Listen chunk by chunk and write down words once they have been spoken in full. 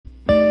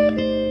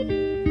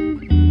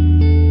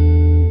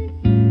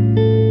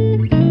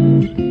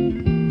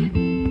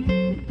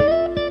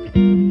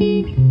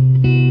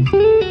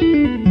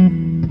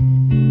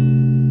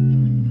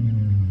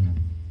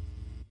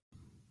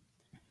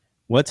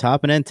What's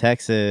happening in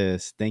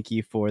Texas? Thank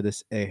you for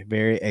this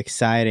very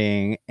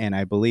exciting, and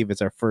I believe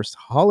it's our first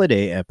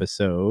holiday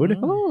episode.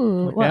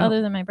 Ooh, Look well, out.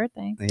 other than my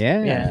birthday.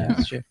 Yeah.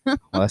 That's true. Well,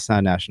 that's not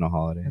a national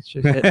holiday. That's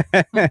true.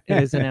 It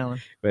is an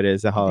Allen. But it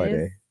is a It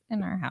holiday. is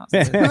in our house.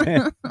 Just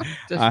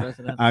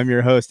residents. I'm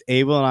your host,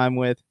 Abel, and I'm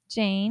with,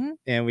 Jane.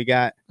 and we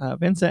got,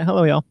 Vincent,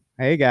 hello, y'all.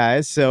 hey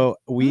guys. So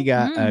we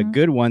got a Mhm.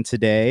 good one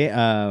today.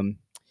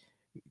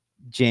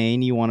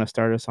 Jane, you want to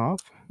start us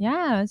off? Yeah,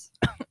 I was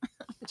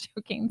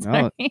joking.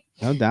 Sorry.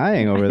 No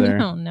dying over there.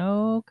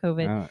 No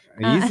COVID.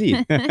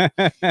 Easy.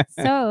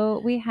 So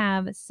we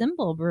have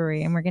Symbol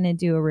Brewery, and we're going to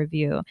do a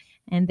review.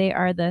 And they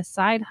are the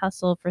side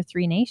hustle for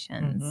Three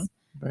Nations. Mhm.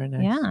 Very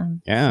nice. Yeah.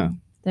 Yeah. So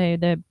they're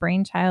the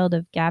brainchild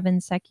of Gavin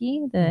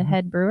Secchi, the Mhm.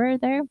 head brewer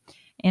there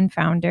and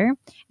founder.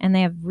 And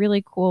they have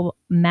really cool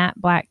matte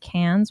black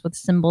cans with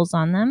symbols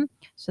on them.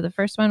 So the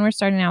first one we're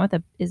starting out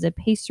with is a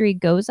pastry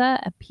goza,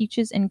 a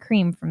peaches and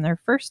cream from their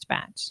first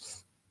batch.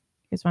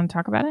 You guys want to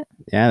talk about it?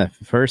 Yeah.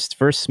 The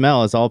first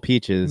smell is all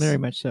peaches. Very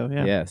much so,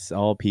 yeah. Yes,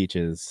 all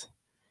peaches.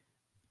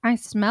 I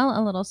smell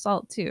a little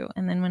salt too.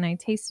 And then when I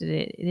tasted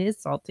it, it is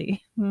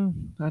salty. I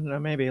don't know,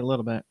 maybe a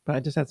little bit, but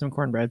I just had some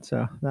cornbread,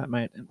 so that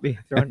might be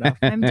thrown off.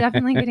 I'm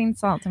definitely getting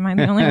salt. Am I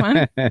the only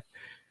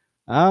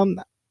one?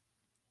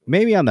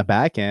 Maybe on the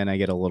back end I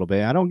get a little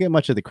bit. I don't get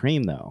much of the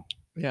cream though.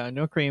 Yeah,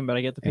 no cream, but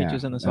I get the Yeah,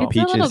 peaches and the no salt.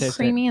 It's a little peaches.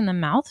 creamy in the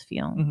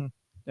mouthfeel. Mhm.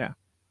 Yeah.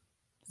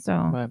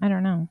 So But- I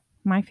don't know.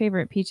 My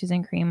favorite peaches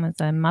and cream was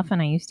a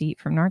muffin I used to eat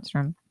from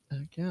Nordstrom.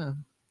 Yeah.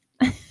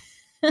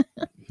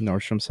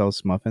 Nordstrom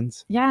sells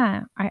muffins.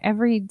 Yeah,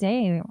 every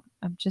day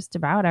of just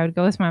about, I would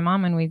go with my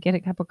mom and we'd get a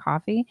cup of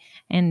coffee,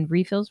 and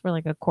refills were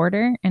like a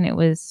quarter, and it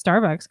was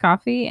Starbucks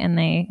coffee, and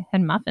they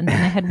had muffins,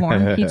 and they had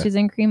warm peaches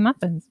and cream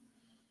muffins.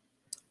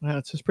 Yeah,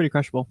 it's just pretty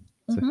crushable.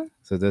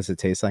 So does it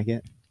taste like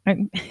it?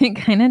 It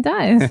kind of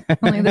does.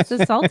 Only this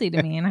is salty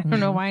to me, and I don't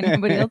know why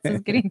nobody else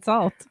is getting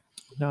salt.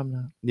 No, I'm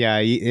not. Yeah,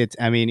 it's.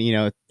 I mean,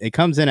 it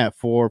comes in at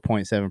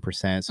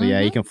 4.7%. So yeah,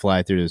 you can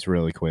fly through this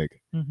really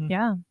quick. Mhm.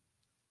 Yeah,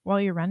 while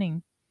you're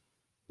running.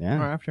 Or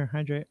Yeah, after,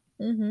 hydrate.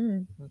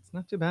 That's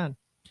not too bad.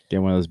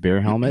 get one of those beer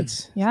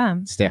helmets. Yeah,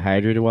 Stay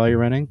hydrated while you're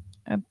running.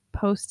 a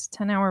post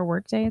 10-hour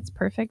workday, it's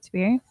perfect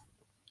beer.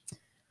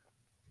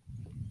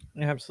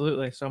 Yeah,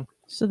 absolutely.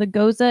 So the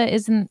Goza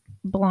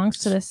belongs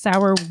to the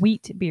sour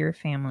wheat beer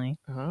family.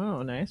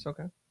 Oh, nice.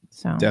 Okay.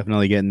 So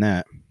Definitely getting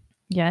that.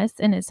 yes,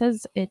 and it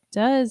says it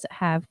does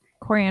have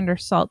coriander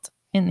salt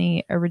in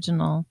the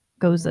original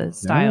Goza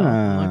style.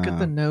 Ah, Look at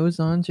the nose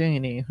on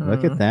Janie.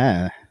 Look at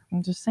that.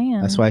 I'm just saying.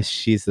 That's why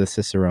she's the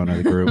Cicerone of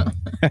the group.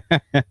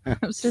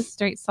 It's just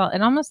straight salt.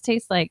 It almost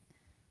tastes like,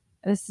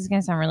 this is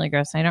gonna sound really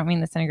gross. I don't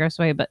mean this in a gross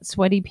way, but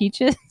sweaty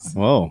peaches.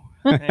 Whoa.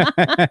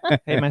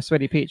 Hey, my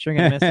sweaty peach, you're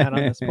gonna miss out on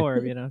this pour,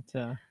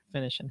 to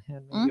finish and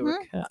hand me you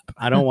a cup.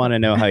 I don't want to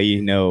know how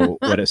you know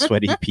what a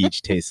sweaty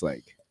peach tastes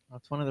like.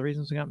 That's one of the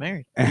reasons we got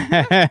married.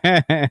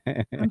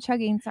 I'm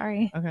chugging.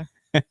 Sorry.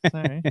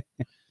 Sorry.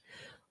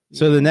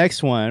 So the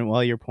next one,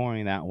 while you're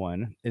pouring that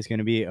one, is going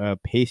to be a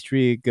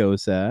pastry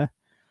goza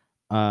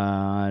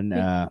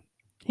on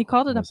He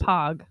called it a What was it?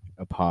 pog.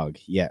 a pog.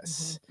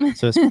 Yes.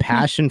 So it's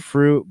passion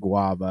fruit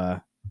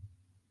guava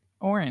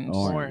Orange.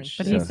 Orange.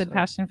 But he So- said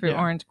passion fruit,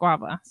 Yeah. orange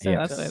guava. So Yeah.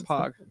 that's So what it's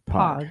pog.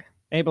 Pog.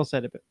 Abel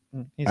said it, but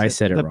he I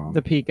said it the, wrong.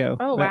 The pico.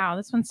 Oh, but- wow.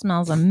 This one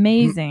smells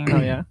amazing. Oh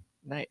yeah.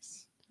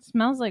 Nice.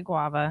 Smells like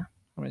guava.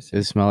 Let me see.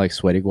 Does it smell like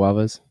sweaty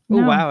guavas?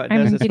 Oh No, wow, it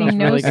I'm does. It getting smells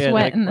no really good. sweat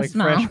Like, in the like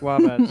smell. fresh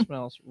guava. It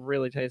smells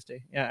really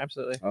tasty. Yeah,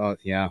 absolutely. Oh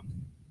yeah. It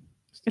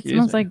Excuse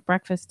smells me. like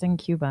breakfast in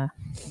Cuba.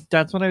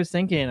 That's what I was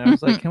thinking. I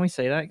was like, can we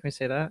say that? Can we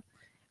say that?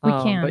 We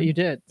can. But you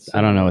did.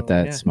 I don't know what so,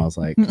 that yeah. smells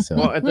like. So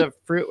Well, the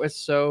fruit was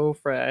so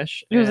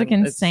fresh. It was, like,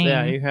 and it's-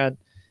 Yeah, insane. you had. It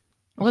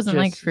wasn't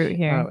like just- fruit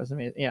here. Oh, it was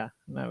amazing. Yeah,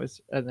 and they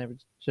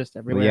was just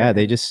Well, everywhere. yeah,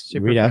 they and just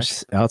super read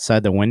fresh.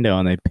 outside the window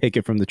and they pick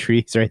it from the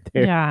trees right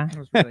there. Yeah. It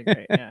was really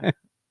great. Yeah,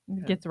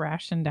 It gets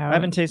rationed out. I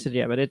haven't tasted it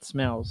yet, but it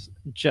smells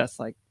just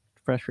like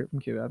fresh fruit from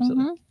Cuba.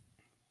 Absolutely. Mhm.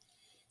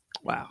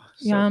 Wow.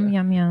 so Yum, good.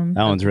 yum, yum.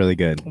 That one's really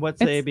good. What's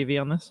the It's-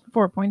 ABV on this?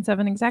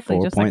 4.7 exactly,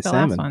 just like the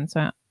last 4.7. one.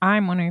 So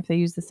I'm wondering if they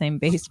use the same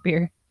base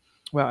beer.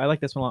 Wow, I like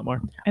this one a lot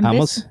more. And I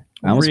this,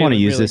 almost want to really,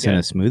 use really this in a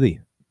good. smoothie.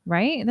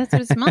 right? That's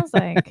what it smells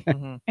like.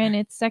 Mhm. And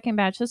it's second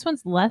batch. This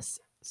one's less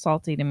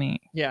salty to me.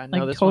 Yeah, no,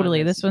 Like this totally.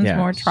 One is This one's Yeah,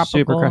 more tropical,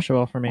 super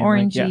crushable for me.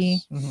 orangey. Like,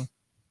 yes. Mhm.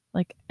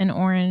 like an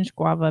orange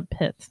guava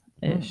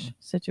pith-ish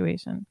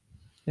situation.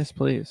 Yes,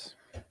 please.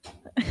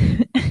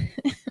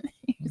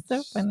 You're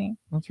so funny.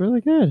 That's really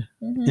good.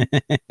 Mhm.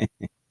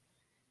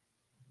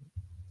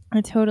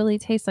 It totally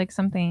tastes like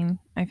something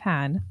I've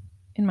had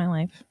in my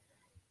life.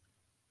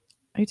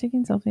 Are you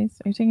taking selfies?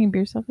 Are you taking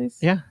beer selfies?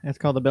 Yeah, it's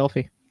called the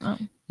Belfie. Oh,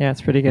 Yeah,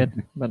 it's pretty good.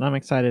 But I'm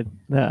excited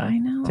I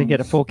know. to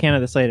get a full can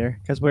of this later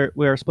because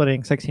we're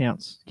splitting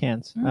 16-ounce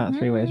cans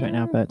 3 ways right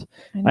now. But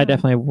know. I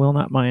definitely would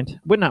not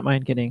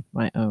mind getting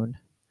my own.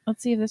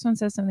 Let's see if this one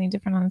says something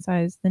different on the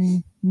size.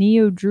 The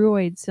Neo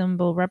Druid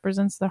symbol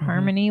represents the Mhm.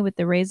 harmony with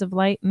the rays of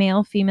light,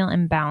 male, female,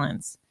 and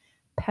balance.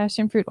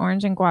 passion fruit,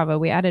 orange, and guava.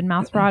 We added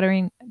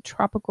mouth-watering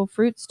tropical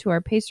fruits to our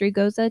pastry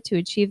goza to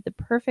achieve the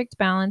perfect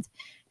balance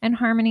and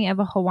harmony of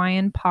a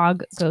Hawaiian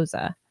pog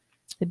goza.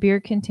 The beer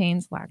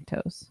contains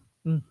lactose.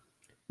 Mm.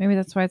 Maybe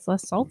that's why it's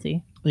less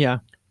salty. Yeah.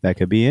 That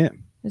could be it.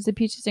 Is it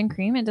peaches and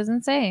cream? It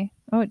doesn't say.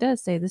 Oh, it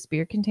does say this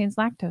beer contains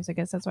lactose. I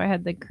guess that's why I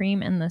had the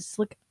cream and the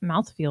slick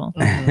mouthfeel.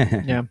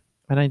 Yeah.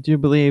 And I do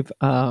believe,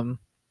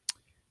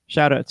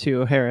 shout out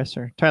to Harris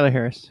or Tyler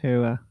Harris,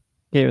 who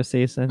gave us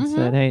these and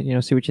said,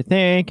 hey, see what you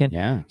think. And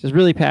Yeah. just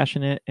really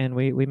passionate. And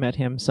we met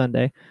him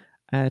Sunday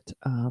at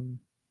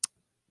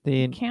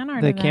the Can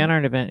art the event. can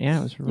art event. Yeah,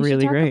 it was should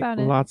really talk great. about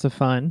it. Lots of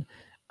fun.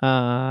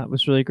 It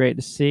was really great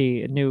to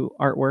see new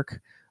artwork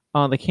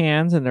on the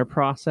cans and their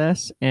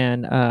process.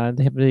 And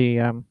they have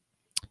the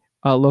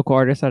local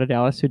artist out of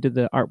Dallas who did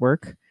the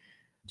artwork.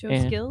 Joe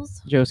And-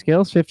 Skills. Joe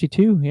Skills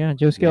 52. Yeah,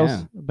 Joe Skills.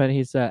 Yeah. But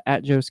he's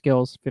at Joe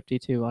Skills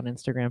 52 on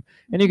Instagram.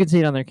 And you can see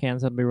it on their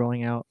cans that'll be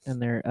rolling out.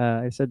 And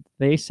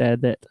they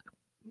said that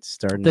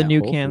Starting the at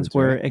new Whole cans Foods,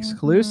 were right?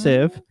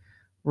 exclusive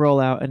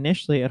rollout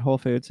initially at Whole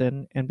Foods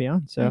and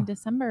beyond. So In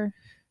December.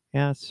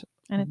 yeah, it's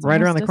And it's right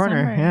around almost the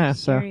corner. December, Yeah,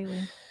 so-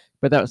 scarily.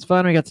 but that was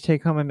fun. We got to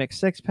take home a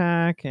mixed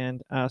 6-pack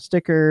and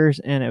stickers,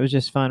 and it was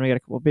just fun. We got a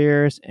couple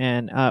beers,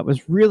 and it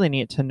was really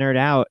neat to nerd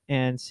out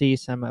and see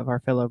some of our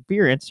fellow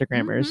beer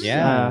Instagrammers. Mhm.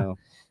 Yeah.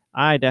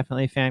 I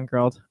definitely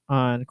fangirled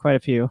on quite a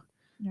few,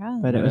 Yeah.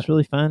 but it was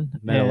really fun.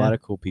 Met a and, lot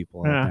of cool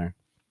people Yeah. out there.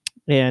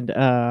 and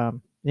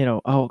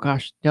oh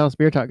gosh, Dallas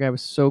Beer Talk guy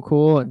was so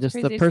cool, and That's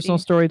just the crazy to personal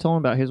see. story told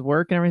him about his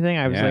work and everything.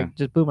 I was Yeah. like,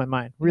 just blew my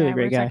mind. Really Yeah,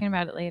 great we're guy. talking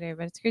about it later,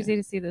 but it's crazy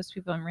to see those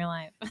people in real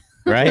life.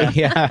 Right?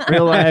 Yeah.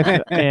 Real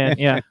life, and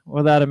yeah,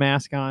 without a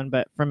mask on,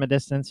 but from a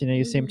distance,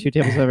 you see him 2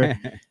 tables over.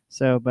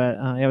 So, but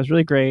it was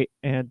really great,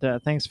 and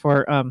thanks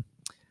for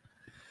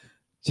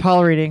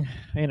tolerating,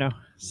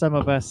 some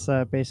of us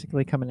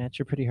basically coming at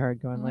you pretty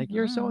hard, going like,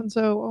 "You're so Mhm. and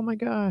so." Oh my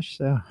gosh!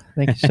 So,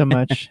 thank you so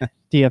much,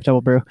 DF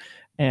Double Brew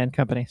and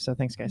company. So,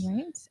 thanks, guys.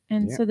 Right.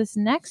 And Yeah. so this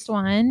next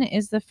one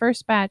is the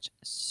first batch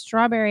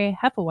strawberry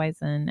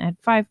Hefeweizen at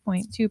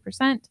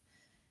 5.2%.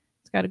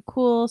 It's got a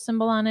cool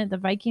symbol on it, the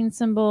Viking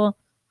symbol.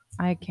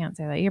 I can't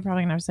say that. You're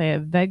probably going to say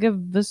it.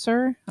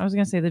 Vegavisser. I was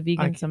going to say the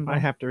vegan symbol. I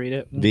have to read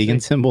it. Let's Vegan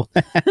see. symbol.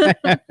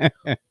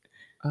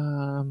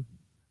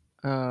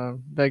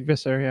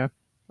 Vegvisser, yeah.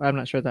 I'm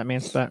not sure what that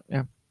means, but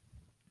yeah.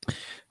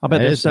 I'll bet That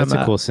there's is- that's some.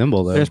 a cool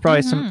symbol, though. There's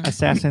probably some Mhm.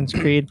 Assassin's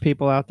Creed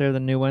people out there, the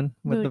new one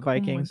with They're the like, "Oh my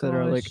Vikings that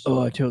are like, gosh."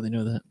 oh, I totally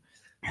know that.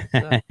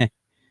 So-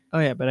 oh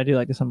yeah, but I do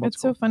like the symbol. It's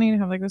so funny to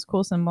have like this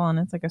cool symbol and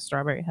it's like a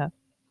strawberry hef.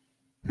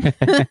 Like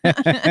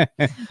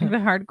the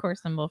hardcore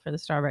symbol for the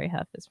strawberry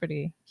hef is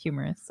pretty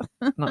humorous.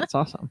 No, it's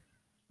awesome.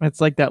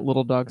 It's like that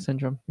little dog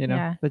syndrome,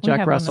 Yeah, the we Jack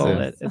have one of Russell.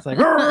 those. It's like,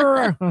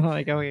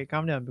 like, okay,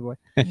 calm down, big boy.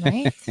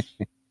 Right?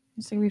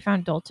 So we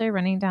found Dolce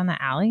running down the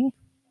alley.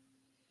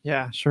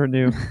 Yeah, sure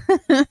do.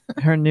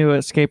 Her new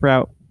escape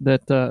route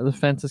that the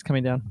fence is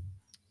coming down.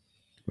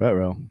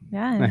 Ruh-roh.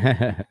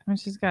 Yeah. And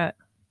she's got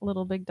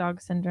little big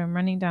dog syndrome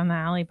running down the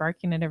alley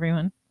barking at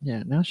everyone.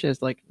 Yeah, now she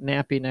has like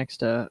nappy next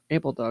to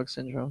Able dog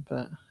syndrome,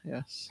 but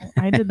yes.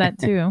 I did that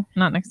too.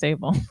 Not next to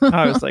Abel.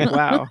 I was like,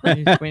 wow, we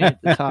need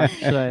to talk.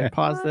 Should I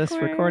pause this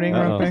Awkward. recording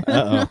real quick?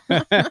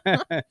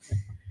 Uh-oh.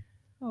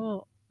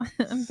 Oh,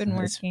 I've been It's-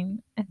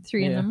 working at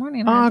 3 in Yeah. the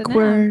morning. I had to nap.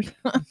 Awkward.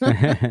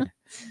 Well,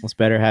 it's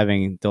better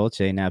having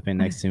Dolce napping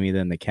next to me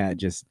than the cat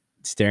just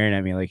staring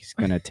at me like he's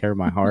gonna tear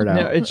my heart No,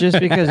 out. it's just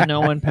because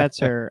no one pets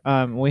her.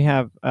 We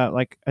have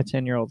like a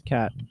 10-year-old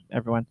cat,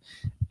 everyone,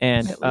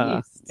 and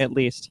At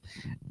least.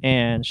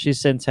 and she's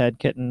since had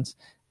kittens,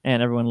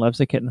 and everyone loves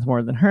the kittens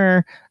more than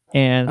her.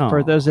 And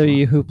for those of Aw.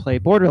 you who play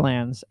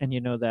Borderlands and you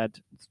know that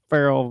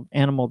feral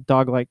animal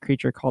dog-like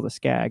creature called a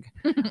skag,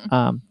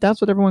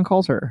 that's what everyone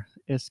calls her,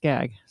 is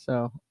Skag.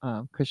 So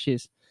because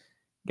she's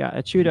got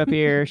a chewed up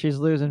ear, she's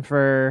losing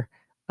fur.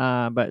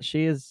 But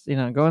she is,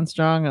 going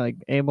strong. Like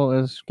Abel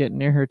is getting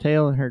near her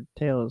tail, and her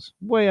tail is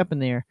way up in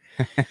the air.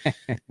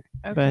 Okay.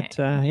 But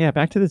yeah,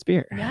 back to this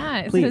beer. Yeah,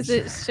 it Please. says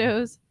it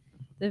shows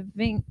the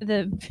you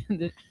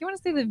want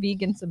to say the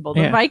vegan symbol,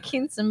 the Yeah.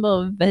 Viking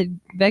symbol of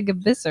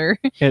Vegavisser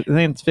I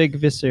think it's Vig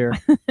Viscera.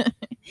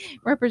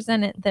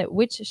 represented that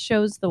which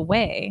shows the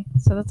way.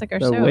 So that's like our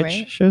The show, witch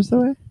right? shows the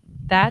way.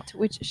 That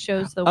which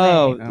shows the way.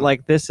 Oh, Oh.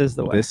 like this is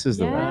the way. This is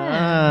the way.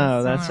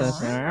 Oh, that's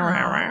Yes.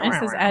 it. It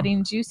says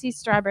adding juicy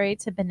strawberry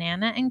to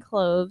banana and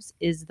cloves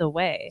is the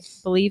way.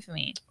 Believe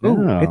me.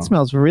 Ooh, Oh. it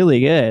smells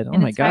really good. Oh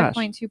And my it's gosh.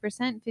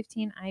 5.2%,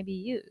 15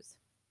 IBUs.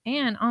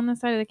 And on the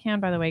side of the can,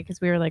 by the way, because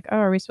we were like, oh,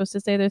 are we supposed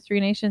to say they're Three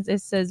Nations?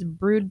 It says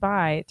brewed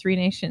by Three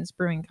Nations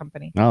Brewing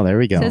Company. Oh, there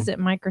we It go. says it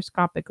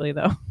microscopically,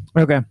 though.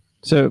 Okay.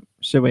 So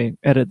should we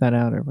edit that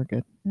out or we're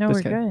good? No,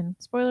 Just we're kidding. good.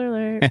 Spoiler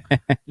alert.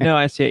 No,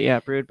 I see it. Yeah,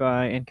 brewed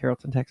by in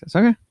Carrollton, Texas.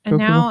 Okay. And cool,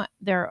 now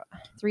they're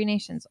Three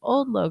Nations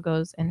old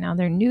logos, and now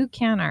their new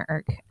can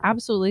artwork.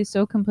 Absolutely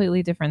so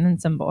completely different than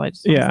symbol. I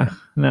just cool. wanna Yeah. say.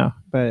 No,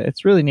 but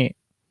it's really neat.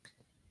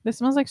 This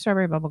smells like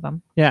strawberry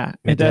bubblegum. Yeah,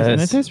 It it does. And it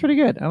does. tastes pretty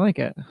good. I like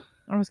it.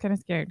 I was kind of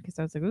scared because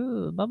I was like,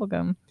 ooh,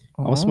 bubblegum.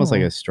 Almost smells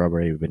like Oh, a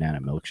strawberry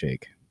banana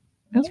milkshake.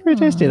 That's pretty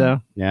tasty Mm.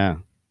 though. Yeah.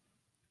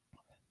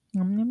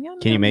 Yum, yum, yum,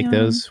 Can you yum, make yum.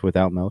 those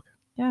without milk?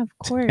 Yeah, of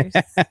course.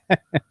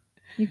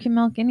 You can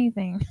milk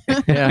anything.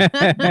 Yeah.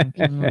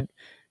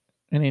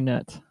 Any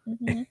nut.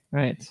 Mhm.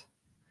 Right.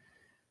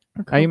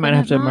 Or Oh, you might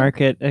have coconut to milk.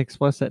 mark it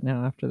explicit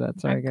now after that.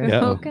 Sorry, A guys. Yeah.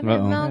 coconut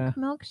Uh-oh. milk Yeah.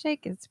 milkshake.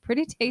 It's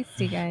pretty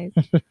tasty, guys.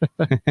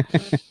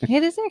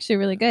 It is actually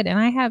really good, and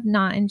I have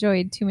not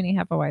enjoyed too many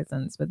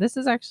Hefeweizens, but this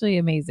is actually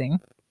amazing.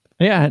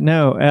 Yeah,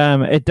 no,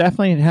 it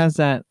definitely has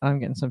that. I'm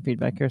getting some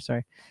feedback here.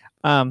 Sorry.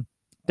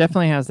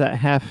 Definitely has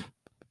that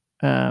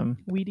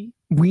Weedy.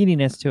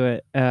 weediness to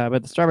it,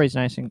 but the strawberry's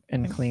nice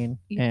and clean,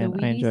 Eat the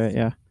and I enjoy it. Wheaties.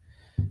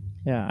 Yeah,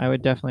 yeah, I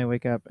would definitely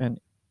wake up and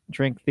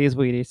drink these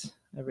Wheaties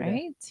every day.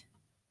 Right.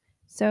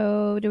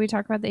 So, do we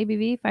talk about the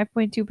ABV?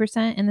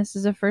 5.2%, and this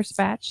is a first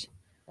batch.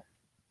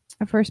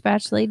 A first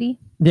batch, lady.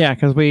 Yeah,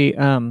 because we I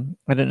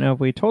don't know if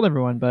we told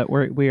everyone, but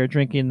we are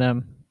drinking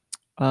them,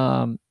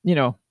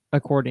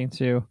 according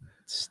to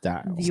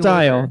Style. The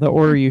style, order. the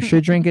order you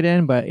should drink it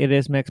in, but it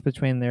is mixed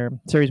between their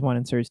Series 1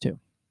 and Series 2.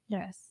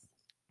 Yes.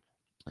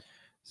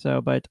 So,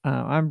 but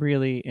I'm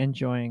really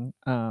enjoying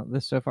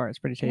this so far. It's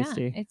pretty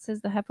tasty. Yeah, it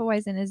says the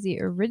Hefeweizen is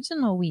the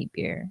original wheat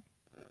beer.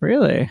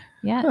 Really?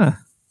 Yes. Huh.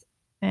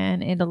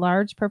 And in a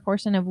large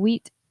proportion of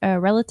wheat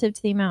relative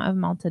to the amount of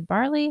malted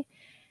barley.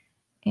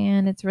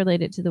 And it's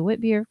related to the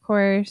wheat beer, of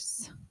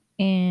course.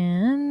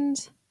 And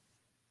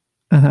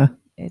Uh-huh.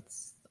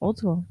 it's old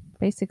school,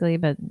 basically,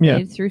 but Yeah.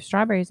 they threw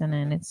strawberries in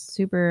it, and it's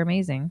super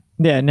amazing.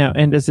 Yeah, no.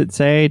 And does it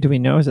say, do we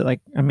know, is it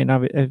like, I mean,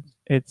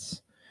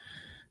 it's,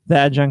 the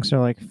adjuncts are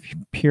like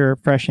pure,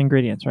 fresh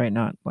ingredients, right?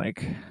 Not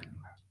like,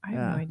 I have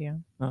Yeah. no idea.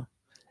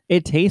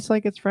 it tastes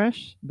like it's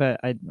fresh, but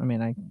I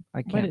can't.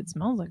 But it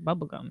smells like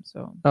bubblegum,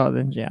 so Oh,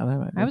 then yeah, that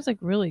might be. I was like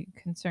really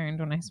concerned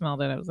when I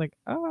smelled it. I was like,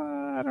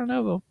 oh, I don't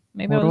know.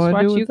 Maybe What I'll do just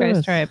I do watch you with guys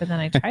this? try it. But then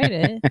I tried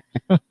it.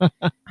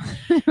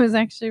 It was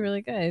actually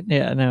really good.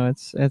 Yeah, no,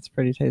 it's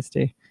pretty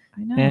tasty.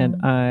 I know. And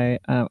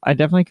I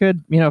definitely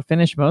could,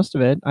 finish most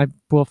of it. I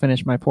will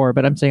finish my pour,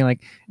 but I'm saying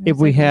like, It's if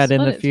we like we'll had in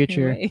split the it 3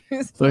 future,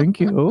 ways. thank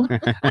you.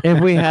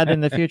 If we had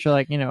in the future,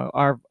 like,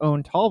 our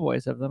own tall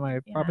boys of them,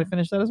 I'd probably Yeah.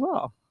 finish that as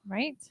well.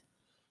 Right?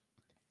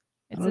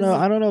 I don't know.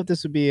 I don't know if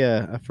this would be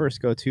a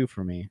first go-to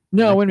for me.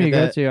 No, Like, when we the-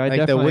 go to, I like the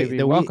definitely wheat-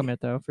 the wheat- welcome it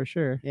though, for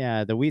sure.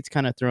 Yeah, the wheat's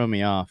kind of throwing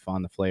me off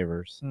on the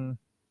flavors.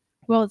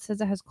 Well, it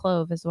says it has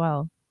clove as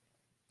well.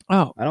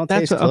 Oh, I don't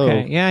that's taste clove.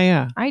 okay.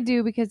 Yeah. I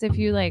do because if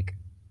you like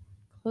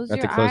close Got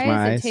your to close my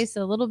eyes, eyes? it tastes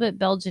a little bit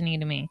Belgian-y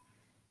to me.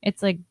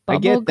 It's like I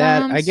get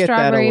that- bubblegum, I get that a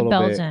strawberry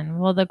little bit. Belgian.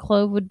 Well, the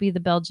clove would be the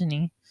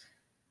Belgian-y.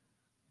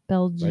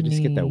 Belgian. I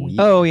just get the wheat.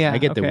 Oh yeah, I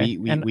get the okay.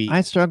 wheat. And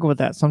I struggle with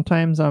that.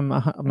 Sometimes I'm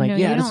like, no, yeah, you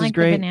this don't is like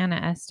great. the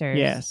banana esters.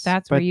 Yes,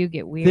 That's where but you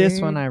get weird.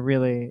 This one I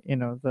really,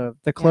 the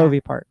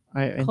clovey part,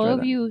 I enjoy clove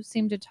that. you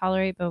seem to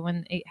tolerate, but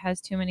when it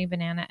has too many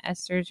banana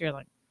esters, you're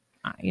like,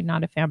 you're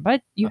not a fan.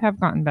 But you have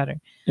gotten better.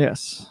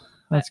 Yes,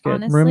 But that's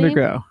good. Room to honestly,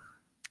 grow.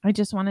 I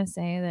just want to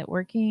say that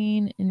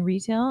working in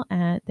retail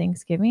at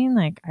Thanksgiving,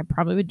 like I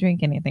probably would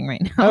drink anything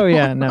right now. Oh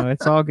yeah, no,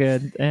 it's all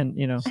good, and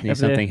Just every need day-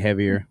 something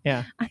heavier,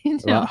 I a know.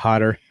 lot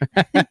hotter.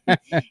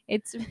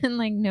 It's been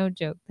like no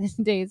joke. These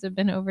days have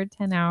been over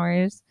 10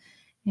 hours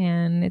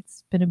and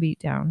it's been a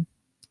beatdown.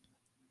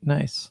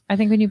 Nice. I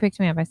think when you picked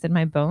me up, I said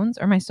my bones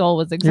or my soul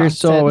was exhausted. Your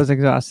soul was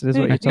exhausted, is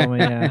what you told me.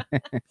 Yeah,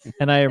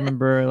 and I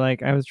remember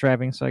like I was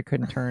driving, so I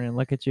couldn't turn and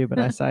look at you, but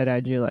I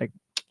side-eyed you like,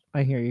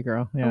 I hear you,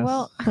 girl. Yes.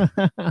 Well,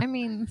 I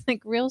mean,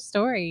 like real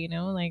story,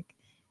 like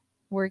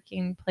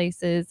working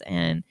places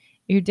and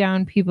you're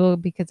down people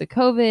because of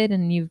COVID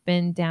and you've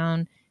been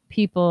down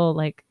people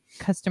like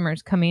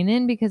customers coming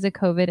in because of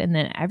COVID and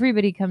then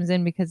everybody comes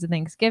in because of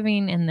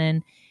Thanksgiving and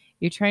then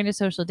you're trying to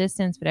social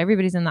distance, but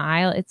everybody's in the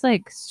aisle. It's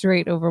like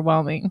straight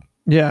overwhelming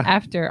yeah.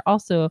 after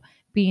also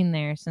being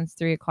there since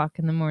 3:00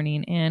 in the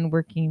morning and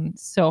working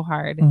so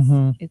hard.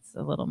 Mhm. It's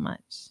a little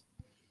much.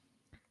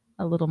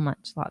 A little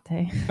much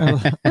latte. a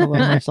little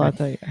much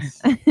latte.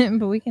 Yes.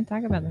 But we can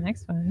talk about the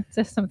next one. It's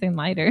just something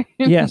lighter.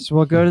 Yes,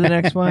 we'll go to the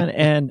next one.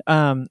 And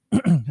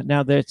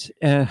now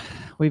that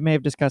we may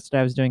have discussed it,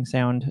 I was doing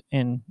sound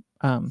and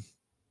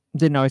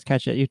didn't always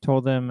catch it. You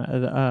told them,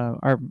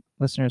 our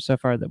listeners so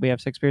far, that we have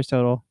 6 beers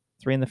total,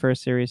 3 in the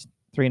first series,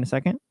 3 in the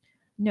second.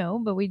 No,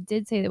 but we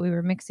did say that we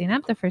were mixing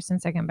up the first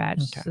and second batch.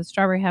 Okay. So the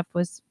strawberry hef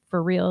was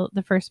for real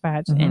the first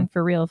batch, Mhm. and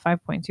for real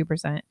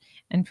 5.2%,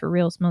 and for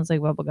real smells like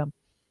bubblegum.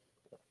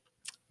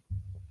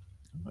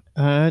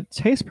 It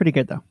tastes pretty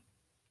good though.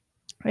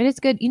 It is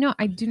good.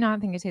 I do not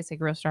think it tastes like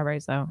real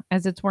strawberries though.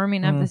 As it's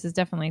warming up, Mm. this is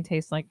definitely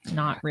tastes like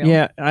not real.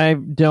 Yeah, I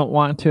don't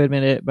want to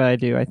admit it, but I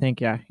do. I think,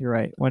 yeah, you're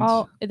right. Once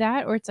All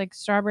that, or it's like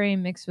strawberry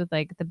mixed with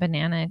like the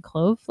banana and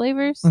clove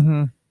flavors.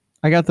 Mhm.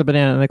 I got the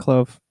banana and the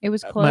clove. It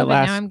was My clove, and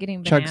last now I'm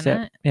getting chug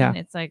banana. sip. Yeah. And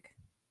it's like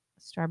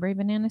strawberry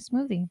banana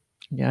smoothie.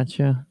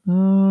 Gotcha.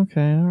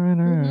 Okay. All right.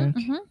 Mhm,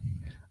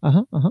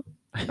 mhm. Uh-huh.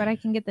 But I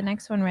can get the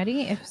next one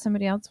ready if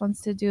somebody else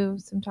wants to do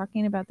some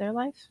talking about their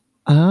life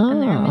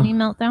and their mini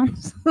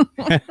meltdowns.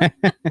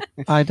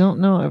 I don't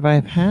know if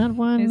I've had Is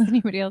one.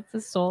 anybody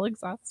else's soul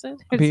exhausted?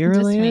 Or Be is it just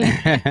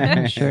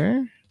really? me?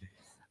 Sure.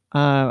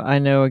 I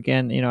know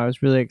again, I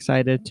was really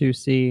excited to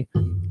see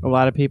a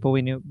lot of people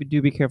we knew.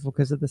 Do be careful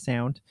because of the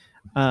sound.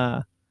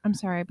 I'm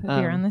sorry, I put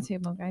beer on the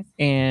table, guys.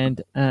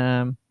 And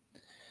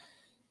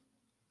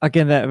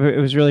again, that it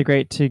was really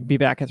great to be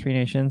back at Three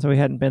Nations. We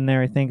hadn't been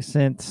there, I think,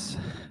 since.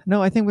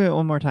 No, I think we went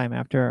one more time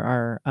after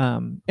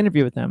our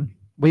interview with them.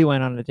 We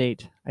went on a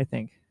date, I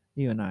think.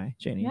 You and I,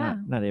 Janie, Yeah.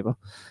 not Abel.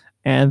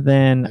 And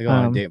then I go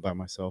on a date by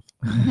myself.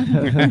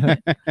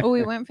 Oh,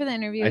 we went for the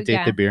interview. I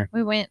take the beer.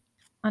 We went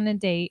on a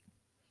date,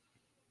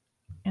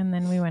 and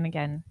then we went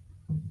again.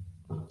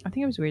 I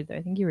think it was weird though.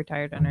 I think you were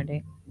tired on our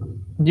date.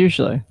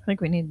 Usually, I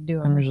think we need to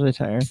do I'm it. usually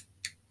tired.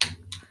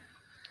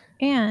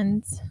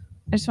 And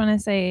I just want to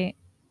say,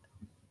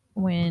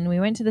 when we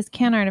went to this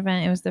can art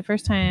event, it was the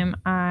first time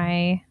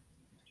I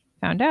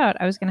found out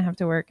I was going to have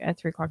to work at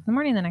 3:00 in the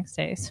morning the next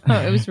day. So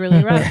it was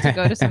really rough to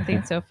go to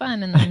something so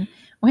fun and then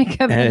wake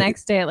up the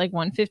next day at like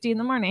 1:50 in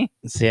the morning.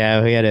 So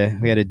yeah, we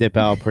had to dip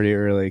out pretty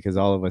early because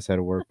all of us had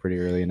to work pretty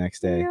early the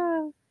next day. Yeah.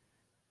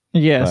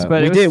 Yes,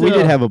 but we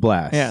did have a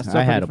blast. Yeah, still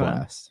I had a pretty fun.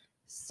 blast.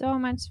 So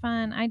much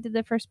fun. I did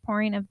the first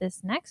pouring of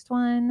this next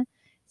one. It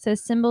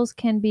says symbols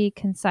can be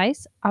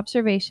concise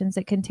observations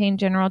that contain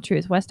general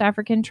truth. West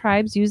African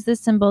tribes use this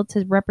symbol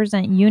to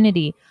represent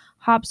unity.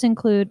 Hops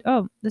include,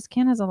 this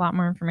can has a lot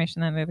more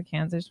information than the other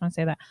cans. I just want to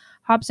say that.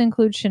 Hops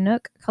include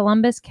Chinook,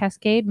 Columbus,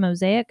 Cascade,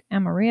 Mosaic,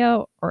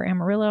 Amarillo,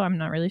 I'm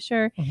not really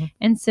sure,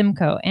 and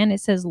Simcoe. And it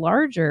says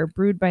larger,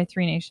 brewed by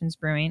Three Nations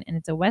Brewing, and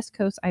it's a West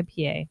Coast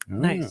IPA.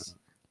 Nice.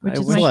 Which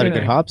There's is a my lot of favorite.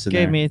 good hops in Gave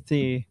there. me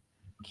the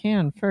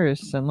can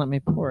first and let me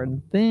pour and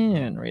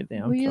then read the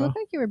info. Well, you look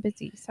like you were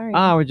busy. Sorry.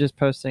 We're just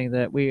posting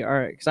that we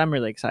are, because I'm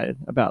really excited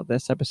about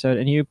this episode,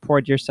 and you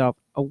poured yourself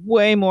a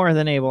way more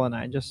than Abel and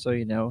I, just so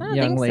you know, I don't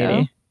young think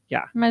lady. so.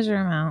 Measure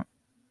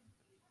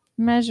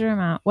them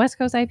out. West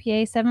Coast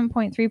IPA,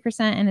 7.3%,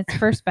 and it's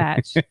first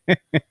batch.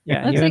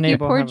 Yeah, Looks you like and you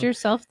Abel poured have,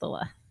 yourself the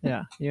left.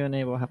 Yeah, you and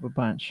Abel have a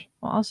bunch.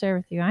 Well, I'll share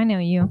with you. I know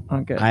you. Oh,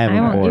 good. I haven't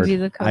I won't poured. give you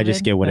the COVID. I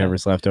just get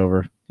whatever's left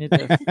over.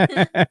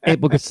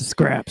 Abel gets the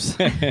scraps.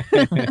 I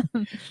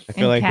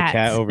feel like cats. the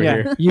cat over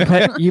Yeah, here.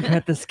 you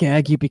pet the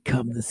skag, you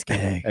become the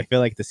skag. I feel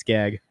like the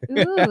skag.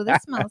 Ooh,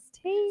 that smells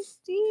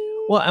tasty.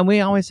 Well, and we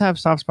always have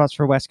soft spots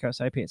for West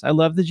Coast IPAs. I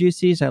love the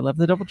juicies. I love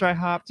the double dry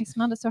hopped. I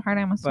smelled it so hard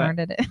I almost But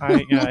snorted it.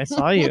 I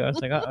saw you. I was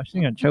like, oh, she's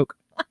gonna choke.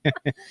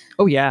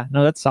 Oh yeah,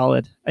 no, that's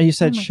solid. You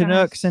said Oh my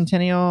Chinook, gosh.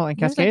 Centennial, and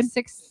There's Cascade. like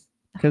 6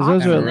 Because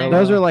hops in Amarillo.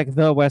 those there. are like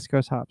the West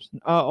Coast hops.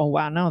 Oh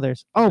wow, no,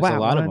 there's There's wow, a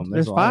lot of them.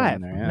 There's There's a lot of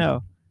 5. them there, yeah.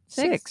 No,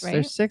 6. right?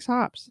 There's 6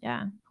 hops.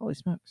 Yeah, Holy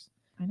smokes!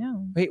 I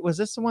know. Wait, was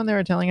this the one they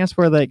were telling us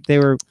where like they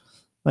were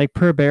like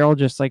per barrel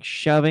just like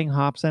shoving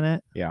hops in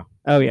it? Yeah.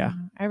 Oh yeah.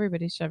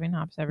 Everybody's shoving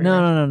hops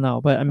everywhere. No.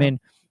 But I mean,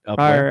 Up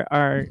where?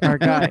 our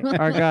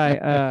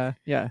guy.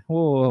 Yeah.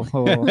 Whoa.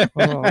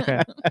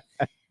 Okay.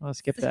 I'll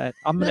skip that.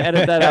 I'm gonna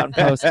edit that out in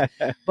post.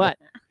 But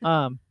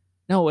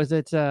no, was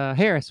it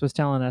Harris was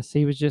telling us?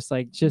 He was just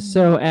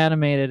so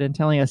animated and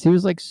telling us he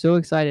was like so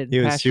excited. He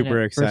and was passionate super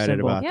for excited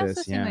Symbol. about He also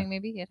this. seemed Yeah. like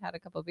maybe he had had a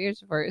couple beers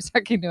before he was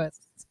talking to us.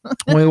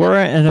 We were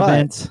at an But-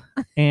 event,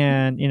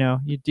 and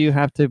you do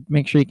have to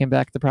make sure you can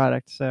back the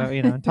product. So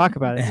and talk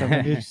about it. So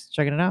maybe just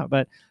checking it out.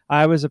 But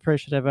I was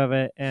appreciative of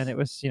it, and it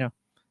was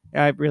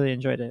I really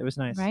enjoyed it. It was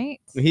nice. Right?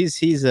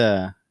 He's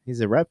a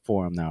rep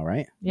for him now,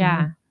 right?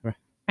 Yeah. Right.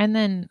 And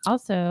then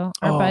also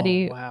our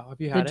buddy, Wow. Have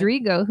you the had it?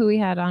 Drigo, who we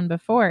had on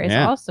before, is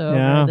Yeah. also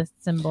Yeah. over the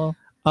symbol.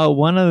 Oh,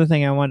 one other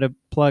thing I wanted to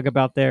plug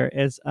about there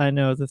is I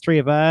know the 3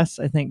 of us,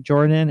 I think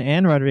Jordan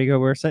and Rodrigo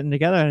were sitting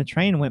together and a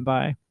train went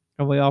by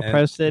and we all And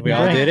posted. we and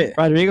all drank. did it.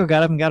 Rodrigo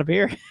got up and got a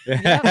beer. You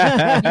have to,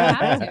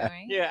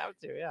 right? Yeah, I have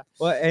to, yeah.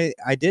 Well,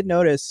 I did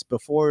notice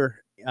before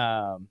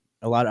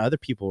a lot of other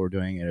people were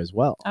doing it as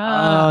well.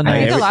 I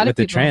nice. think a lot with of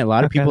the people. train, a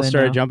lot of Okay, people they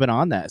started know. jumping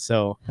on that.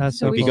 So That's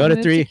So so we you cool. go to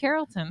moved three-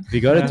 Carrollton. if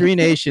you go to Yeah. Three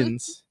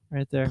Nations,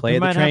 Right there. Play we the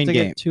might train have to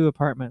game. get 2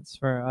 apartments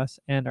for us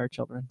and our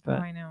children, Oh, but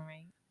I know,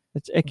 right?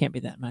 it can't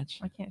be that much.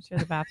 I can't share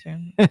the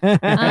bathroom. No,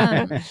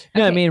 I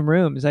okay. mean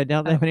rooms. I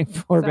doubt they have any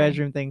sorry.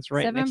 4-bedroom things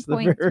right next to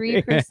the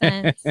brewery.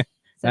 7.3%.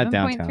 Not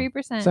downtown. 7.3%,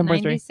 7.3.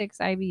 96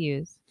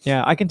 IBUs.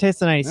 Yeah, I can taste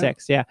the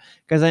 96. Yeah,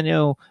 because I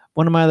know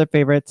one of my other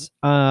favorites,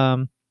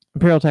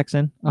 Imperial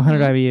Texan,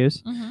 100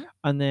 IBUs, Mm-hmm.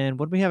 and then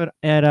what did we have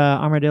at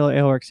Armadillo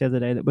Ale Works the other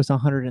day? That was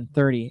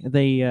 130.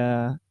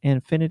 The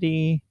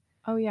Infinity,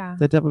 Oh, yeah.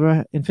 the double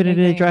dry,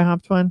 Infinity yeah. dry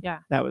hopped one. Yeah.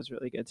 that was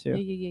really good too.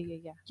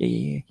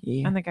 Yeah.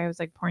 Yeah. And the guy was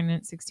like pouring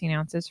in 16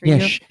 ounces for Yeah,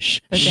 you.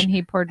 shh, But shh. then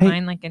he poured Hey,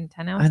 mine like in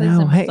 10 ounces know. and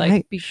was Hey, like,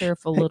 hey, be shh,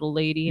 careful, hey. little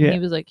lady. And Yeah. he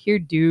was like, here,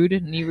 dude.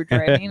 And you were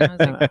driving. And I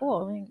was like,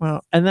 cool. Thanks.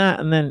 Well, and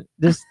then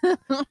this,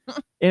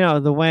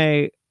 the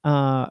way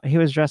he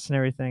was dressed and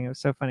everything, it was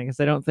so funny because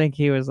I don't think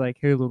he was like,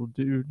 hey, little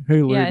dude, hey,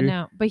 yeah, lady.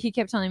 no. But he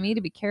kept telling me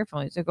to be careful.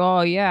 He's like,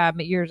 oh, yeah,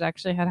 but yours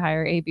actually had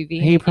higher ABV. He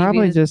and you gave me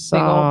probably this just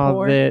big old saw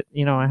pour. that,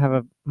 I have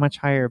a much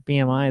higher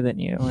BMI than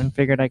you and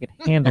figured I could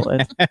handle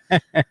it.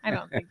 I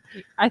don't think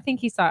I think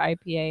he saw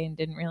IPA and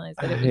didn't realize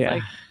that it was Yeah.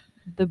 like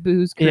the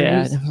booze cruise. Yeah,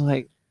 it was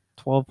like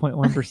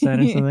 12.1% or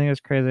something. It was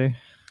crazy.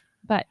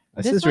 But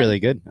this is one, really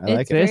good. I like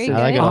it's it. very I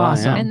like it good. a lot.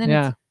 Awesome. Yeah. And then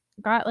yeah. it's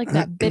got like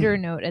that bitter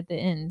note at the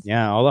end.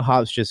 Yeah, all the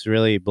hops just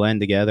really blend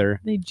together.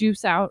 They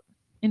juice out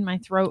in my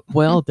throat.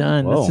 Well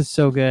done. Whoa. This is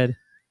so good.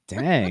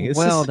 Dang, this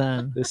Well is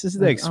done. this is Oh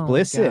the my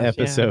explicit gosh, yeah.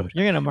 episode.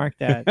 You're gonna mark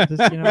that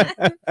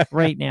just,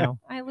 right now.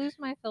 I lose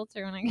my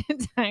filter when I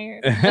get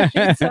tired. I'm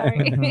really sorry.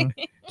 Mhm.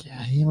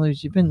 Yeah,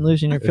 you've been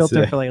losing your It's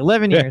filter a- for like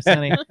 11 years,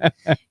 honey. Yeah,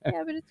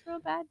 but it's real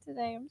bad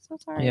today. I'm so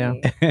sorry. Yeah.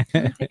 I'm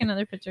gonna take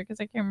another picture because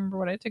I can't remember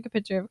what I took a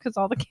picture of because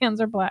all the cans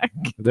are black.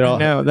 They're all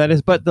No, that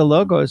is, but the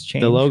logos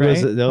changed. the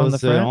logos. right? On Those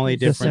the are the front, only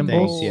the different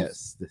things. symbols.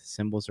 Yes, the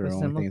symbols are The the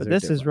only symbol, things. but that are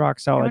this is different. rock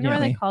I solid. wonder why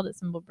they yummy. called it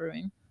Symbol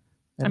Brewing.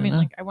 I don't mean, know.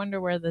 like, I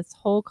wonder where this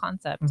whole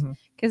concept, Mhm.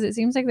 because it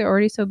seems like they're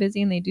already so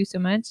busy and they do so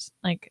much,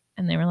 like,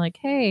 and they were like,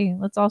 hey,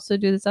 let's also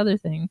do this other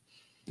thing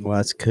Well,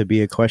 this could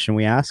be a question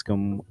we ask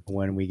them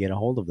when we get a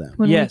hold of them.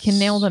 when Yes. we can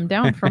nail them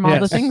down from all the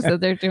Yes. things that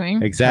they're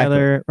doing. Exactly.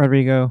 Tyler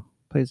Rodrigo,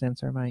 please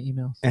answer my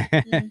emails.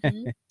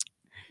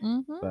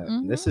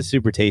 But this is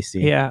super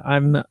tasty. Yeah,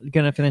 I'm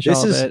gonna finish This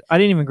all of is- it. I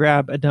didn't even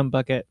grab a dumb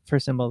bucket for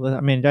symbol. I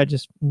mean, I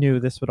just knew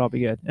this would all be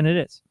good, and it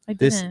is. I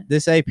This didn't.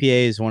 this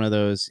IPA is one of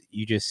those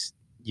you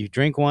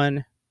drink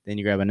one, then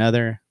you grab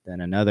another,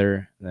 then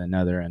another, then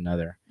another,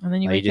 another. And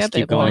then you you wake just up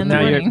keep at 1 going in the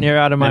Now through morning. you're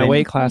out of my And then-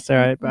 weight class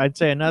there. I'd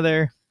say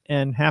another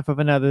and half of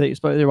another that you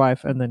split with your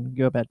wife, and then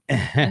go to bed.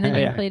 And then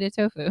you Yeah. plate of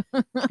tofu.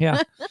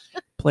 Yeah,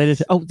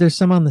 plated. Oh, there's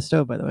some on the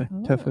stove, by the way.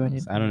 Tofu. Oh.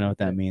 I I don't know what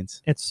that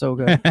means. It's so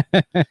good.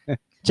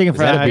 Chicken Is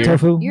that a fried beer?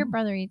 tofu. Your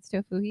brother eats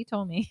tofu. He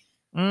told me.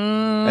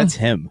 That's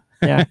him.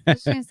 Yeah. I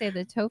was going to say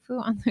the tofu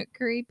on the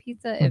curry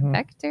pizza at Mhm.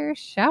 Vector.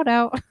 Shout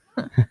out.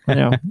 I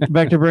know.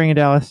 Back to Brewing in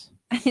Dallas,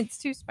 It's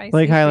too spicy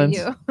Lake for Highlands.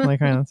 you. Lake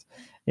Highlands.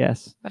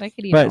 Yes. But I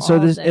could eat But so all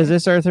this day. is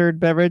this our third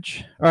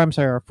beverage, or I'm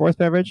sorry, our fourth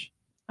beverage.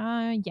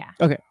 Yeah.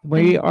 Okay,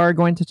 we are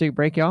going to take a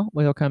break, y'all.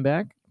 We'll come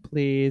back,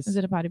 please. Is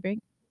it a potty break?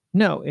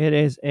 No, it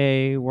is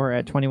a. We're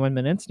at 21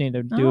 minutes. Need to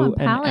Oh, do a an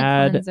palate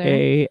ad, cleanser.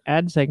 a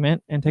ad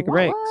segment, and take a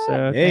break. What?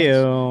 So thanks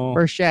Heyo.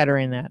 for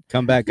shattering that.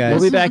 Come back, guys.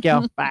 We'll be back,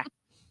 y'all. Bye.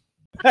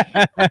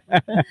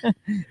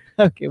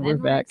 Okay, we're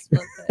Then back.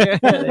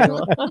 explicit.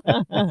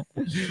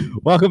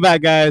 Welcome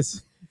back,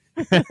 guys.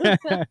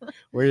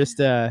 We're just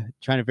trying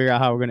to figure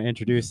out how we're going to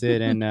introduce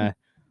it, and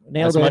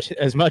Nailed it.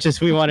 as much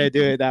as we want to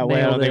do it that way,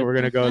 I don't Nailed think it. we're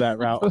going to go that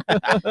route.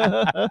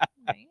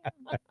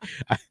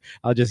 Man,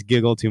 I'll just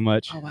giggle too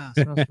much. Oh wow,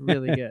 smells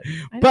really good. I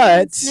didn't even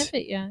But sniff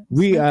it yet.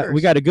 We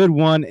Sniffers. got a good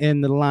one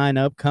in the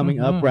lineup coming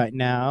up Mhm. right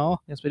now.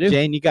 Yes, we do.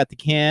 Jane, you got the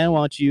can. Why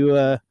don't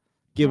you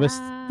give us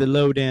Yeah. the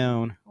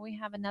lowdown? We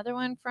have another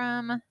one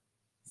from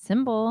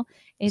Symbol.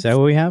 Is It's that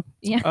what we have?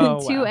 yeah, Oh, wow.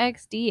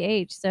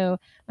 2XDH. So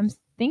I'm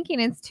thinking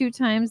it's 2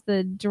 times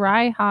the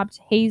dry hopped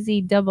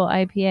hazy double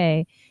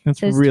IPA. It's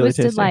Says really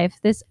Twisted tasty. Life.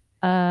 This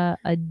a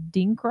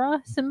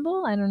dinkra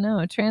symbol, I don't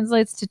know,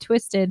 translates to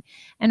twisted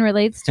and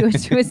relates to a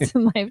twisted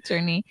life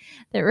journey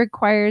that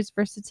requires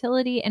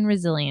versatility and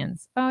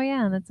resilience. Oh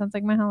yeah, that sounds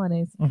like my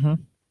holidays.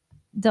 Mhm.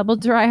 Double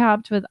dry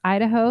hopped with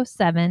Idaho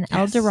 7, El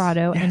Yes,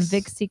 Dorado, and yes.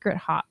 Vic's Secret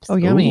hops. Oh,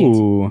 yummy.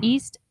 Ooh.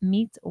 East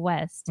meets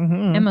West.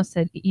 Mhm. I almost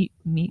said eat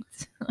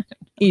meats.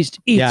 East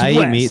eats Yeah, I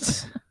west. eat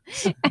meats.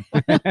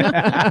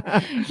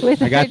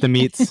 With I got our- the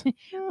meats.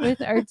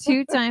 with our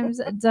 2 times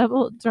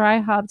double dry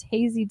hopped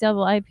hazy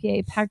double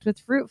IPA packed with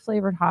fruit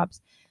flavored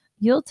hops.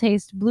 You'll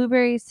taste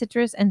blueberry,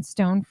 citrus, and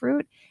stone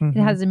fruit. It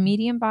Mhm. has a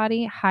medium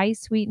body, high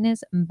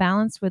sweetness,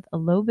 balanced with a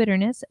low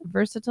bitterness,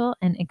 versatile,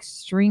 and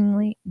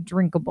extremely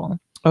drinkable.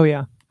 Oh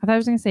yeah, I thought I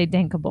was going to say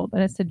dankable,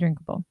 but it said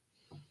drinkable.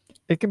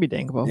 it can be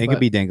dankable. It but- could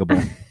be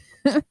dankable.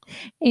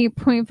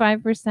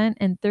 8.5%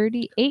 and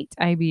 38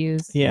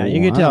 IBUs. Yeah,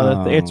 you can tell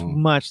that it's Wow.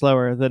 much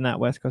lower than that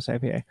West Coast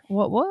IPA.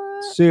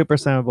 What? Super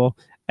slimable,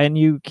 and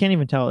you can't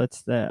even tell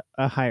it's a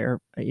higher,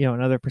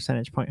 another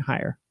percentage point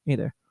higher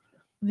either.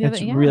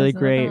 It's really so the other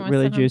great, one was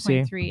really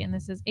juicy. 7.3, and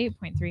this is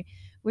 8.3,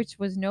 which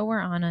was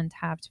nowhere on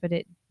Untapped, but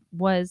it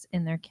was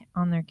in their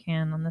on their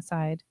can on the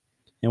side.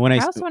 And when I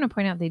also want to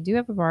point out they do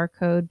have a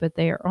barcode, but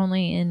they are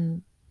only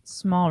in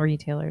small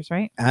retailers,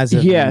 right? as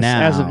of Yes,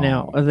 now, as of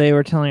now, they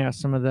were telling us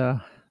some of the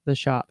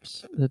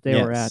shops that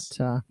they were Yes.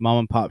 at. mom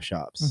and pop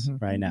shops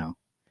Mhm. right now.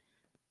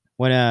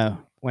 When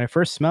I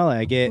first smell it,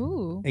 I get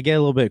Ooh, a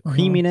little bit of Mhm.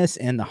 creaminess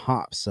and the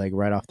hops like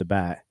right off the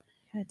bat.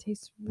 yeah, it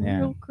tastes Yeah.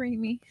 real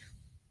creamy.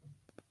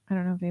 I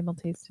don't know if Abel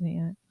tasted it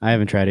yet. I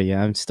haven't tried it yet.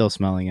 I'm still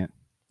smelling it.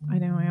 I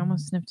know. I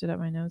almost sniffed it up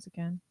my nose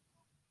again.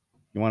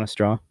 You want a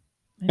straw?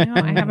 I know.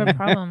 I have a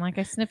problem. Like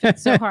I sniff it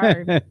so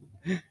hard.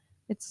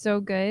 It's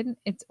so good.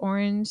 It's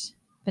orange,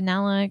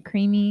 vanilla,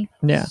 creamy.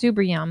 Yeah.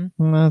 Super yum.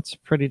 That's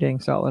pretty dang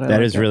solid. I That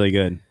like is it. really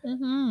good.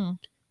 hmm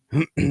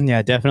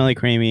Yeah, definitely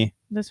creamy.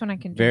 This one I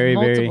can Very,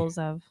 drink very- multiples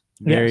of.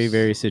 Very, Yes.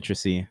 very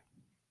citrusy.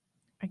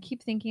 I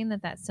keep thinking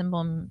that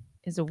symbol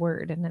is a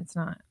word and it's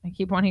not. I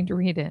keep wanting to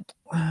read it.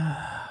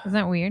 Isn't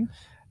that weird?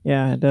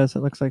 Yeah, it does. It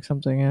looks like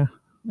something. Yeah,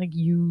 Like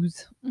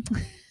use.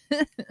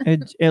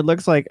 it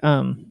looks like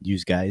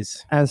Use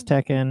guys.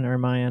 Aztecan or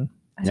Mayan.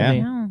 I Yeah.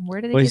 don't know.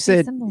 Where do they Well, get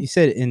you these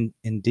said symbols?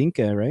 in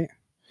Dinka, right?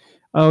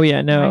 Oh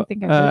yeah, no. I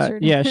think I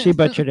butchered yeah, it. she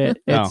butchered it.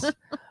 Oh. It's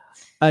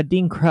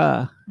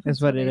Adinkra is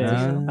That's what what it it is. is.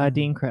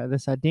 Adinkra.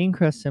 This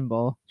Adinkra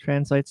symbol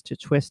translates to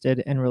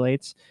twisted and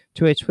relates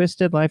to a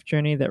twisted life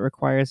journey that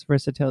requires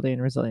versatility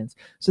and resilience.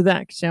 So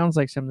that sounds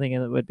like something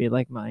that would be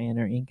like Mayan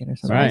or Incan or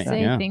So something I Right, like that.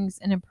 say yeah. things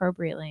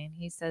inappropriately, and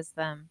he says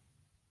them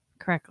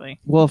correctly.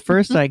 Well,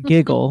 first I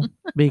giggle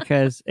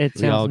because it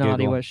We all sounds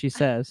naughty giggle. what she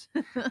says.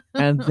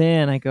 And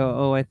then I go,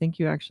 oh, I think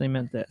you actually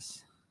meant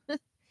this.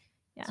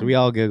 Yeah. So we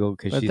all giggle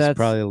because But she's that's-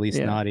 probably the least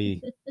yeah.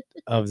 naughty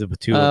of the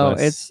two Oh, of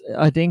us. it's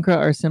Adinkra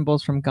are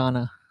symbols from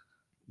Ghana.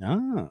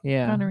 Oh,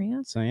 Yeah.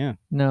 Gonorrhea. so yeah.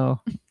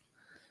 No.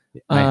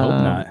 I hope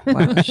not.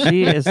 Wow,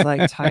 she is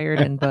like tired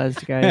and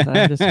buzzed, guys.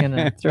 I'm just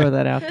gonna throw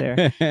that out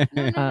there.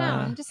 No, Uh,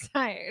 I'm just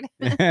tired.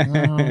 Oh, I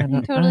I'm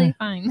don't- totally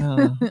fine.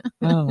 oh,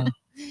 oh.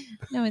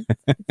 No,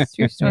 it's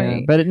true story.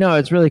 Yeah, but no,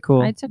 it's really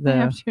cool. I took my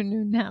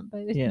afternoon nap,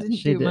 but it Yeah, didn't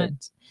she do did.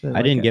 much.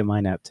 I didn't get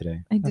my nap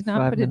today. I did A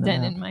not put a 5-minute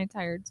dent nap. in my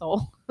tired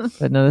soul.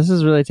 But no, this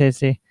is really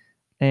tasty,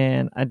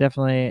 and I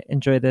definitely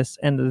enjoy this.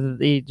 And the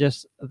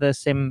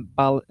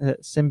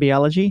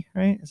symbiology,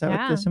 right? Is that what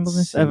Yeah. the symbol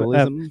is?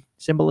 Symbolism.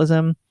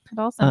 Symbolism. It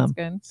all sounds Um,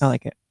 good. I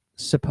like it.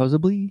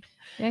 Supposedly.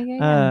 Yeah, yeah,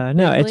 yeah.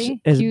 No,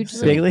 it's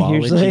Hugely. bigly,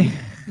 hugely.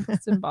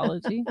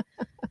 Symbology.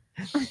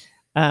 Symbology.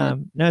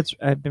 No,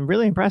 I've been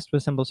really impressed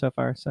with Symbol so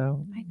far.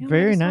 So I know, I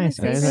very just wanna nice,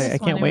 say guys. this I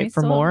can't one, and wait we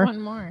for still have more.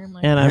 One more. I'm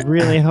like, And I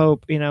really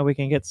hope we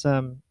can get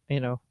some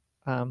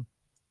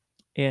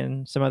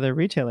in some other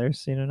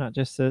retailers. Not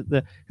just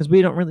the because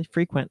we don't really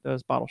frequent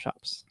those bottle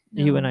shops.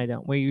 You and No. I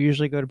don't. We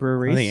usually go to I don't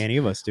breweries. think any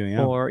of us do.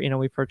 Yeah. Or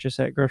we purchase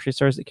at grocery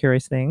stores that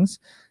carries things.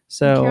 and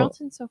So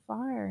Carrollton's so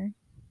far.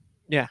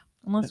 Yeah.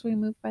 Unless we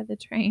move by the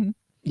train.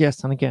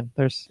 yes, and again,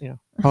 there's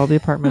all the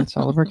apartments,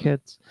 all of our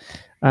kids.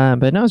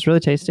 But no, it's really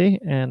tasty,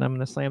 and I'm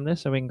gonna slam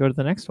this so we can go to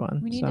the next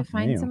one. We need So, to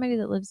find Ew. somebody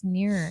that lives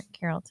near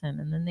Carrollton,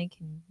 and then they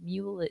can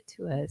mule it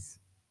to us.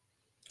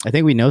 I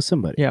think we know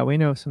somebody. yeah, we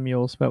know some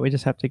mules, but we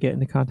just have to get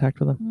into contact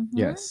with them, Mhm.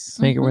 Yes.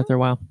 make it Mhm. worth their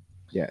while.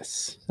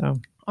 Yes. So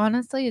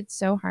Honestly, it's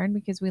so hard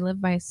because we live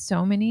by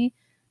so many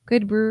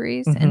good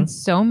breweries, Mhm. and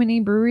so many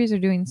breweries are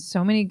doing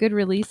so many good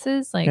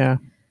releases. Like, yeah,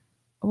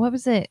 what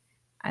was it?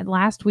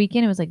 Last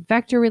weekend, it was like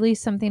Vector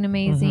released something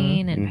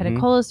amazing, and Mhm.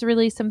 Pedicolos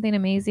released something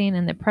amazing,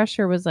 and the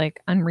pressure was like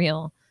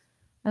unreal.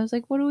 I was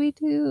like, what do we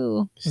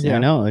do? Yeah. I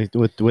know. Like,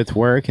 with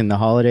work and the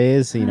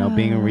holidays, being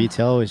in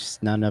retail, it's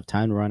just not enough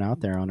time to run out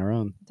there on our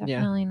own. Yeah.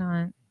 Definitely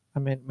not. I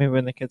mean maybe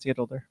when the kids get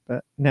older,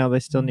 but now they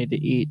still need to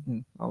eat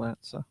and all that.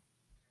 So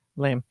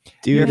lame.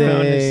 Do Your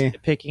phone they? is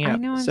picking I up,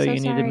 know. I'm so so you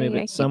need sorry. to move I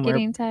it keep somewhere.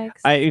 getting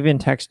texts. I even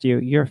text you.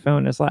 Your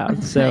phone is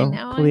loud, so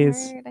know, I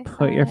please heard, I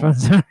put your saw phone it.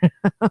 somewhere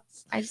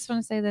else. I just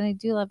want to say that I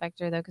do love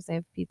Vector though because they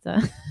have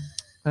pizza.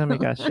 Oh my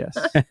gosh, yes.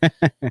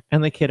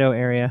 And the kiddo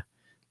area,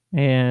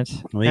 and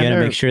Well, you and gotta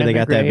they're- make sure and they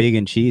they're got that great.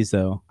 vegan cheese,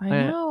 though. I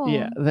know.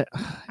 Yeah,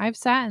 I've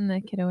sat in the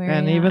kiddo area.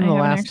 And even I the haven't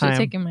last actually time-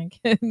 taken my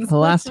kids. the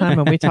last time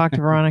when we talked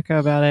to Veronica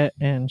about it,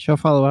 and she'll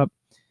follow up.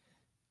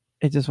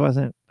 It just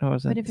wasn't. I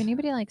wasn't. But if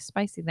anybody likes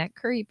spicy, that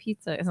curry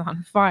pizza is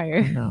on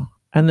fire. no.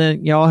 And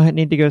then y'all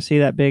need to go see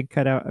that big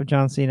cutout of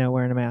John Cena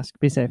wearing a mask.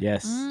 Be safe.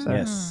 Yes. Mm.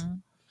 Yes.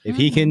 If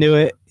he can do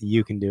it,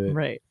 you can do it.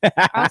 Right.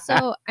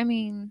 Also, I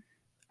mean,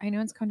 I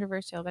know it's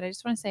controversial, but I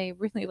just want to say,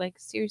 really, like,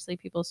 seriously,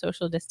 people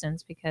social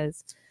distance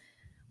because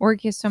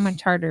work is so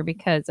much harder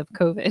because of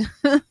COVID.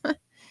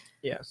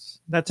 Yes.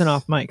 That's an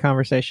off mic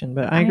conversation,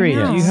 but I I agree. Do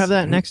you know. have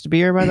that next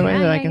beer, by the way, Yeah,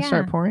 that I yeah, can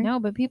start yeah. pouring? No,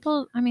 but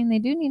people, I mean, they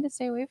do need to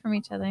stay away from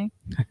each other.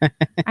 I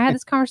had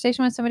this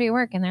conversation with somebody at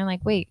work, and they're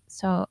like, wait,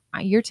 so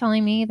you're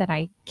telling me that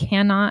I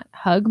cannot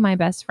hug my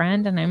best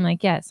friend? And I'm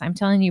like, yes, I'm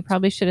telling you, you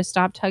probably should have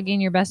stopped hugging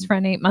your best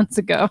friend 8 months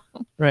ago.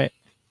 Right.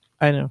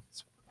 I know.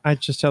 I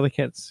just tell the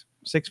kids,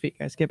 6 feet,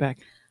 guys, get back.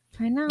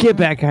 I know. Get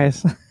back,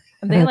 guys.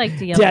 They like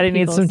to yell at Daddy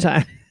needs people, some so-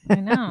 time.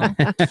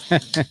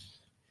 I know.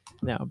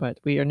 No, but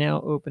we are now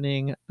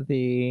opening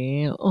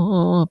the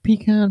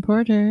pecan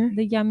porter.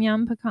 The Yum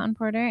Yum Pecan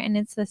Porter, and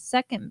it's the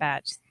second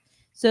batch.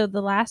 So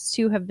the last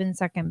two have been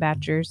second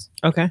batchers.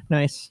 Okay,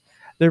 nice.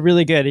 They're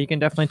really good. You can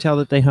definitely tell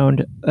that they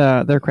honed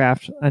their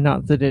craft.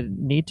 Not that they didn't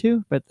need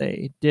to, but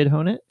they did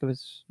hone it. It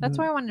was That's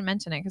why I wanted to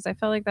mention it because I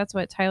felt like that's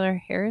what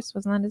Tyler Harris,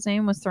 wasn't that his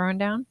name, was throwing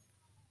down.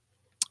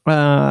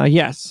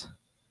 Yes.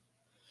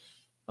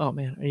 Oh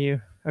man, are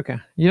you okay?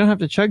 You don't have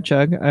to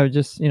chug. I would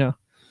just,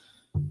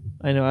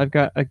 I know I've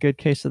got a good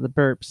case of the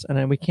burps,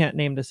 and we can't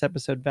name this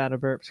episode "Vada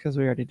Burps" because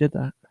we already did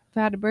that.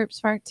 Vada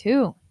Burps Part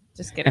 2.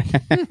 Just kidding.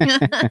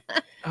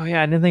 Oh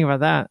yeah, I didn't think about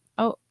that.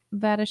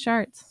 Vada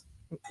Sharts.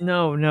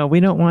 No, we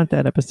don't want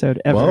that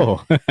episode ever.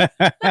 Whoa.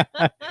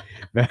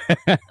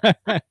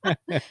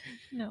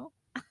 No.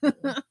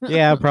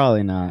 Yeah,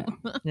 probably not.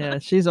 Yeah,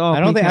 she's all. I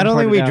don't think we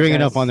pecan-hearted bring out,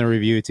 it up guys. on the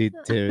review to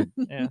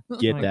Yeah.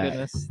 get My that.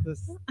 goodness,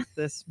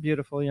 this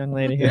beautiful young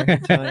lady here.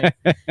 I'm telling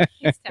you.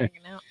 He's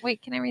tagging out.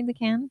 Wait, can I read the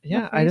can?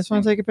 Yeah, I just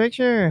want to take a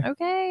picture.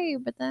 Okay,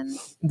 but then.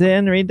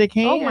 Then read the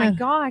can. Oh my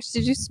gosh,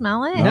 did you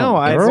smell it? No,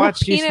 I girl.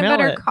 watched you Peanut smell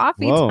butter it.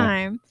 coffee Whoa.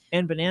 time.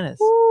 And bananas.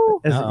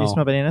 Woo. You Uh-oh.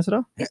 smell bananas at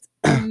all?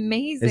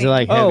 Amazing. Is it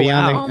like Oh, heavy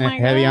wow. on Oh my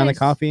the heavy on the gosh.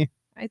 coffee?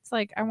 It's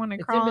like I want to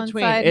It's crawl in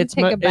between. inside and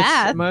take a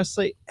bath. It's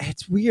mostly.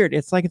 It's weird.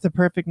 It's like it's a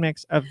perfect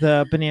mix of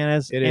the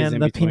bananas It is in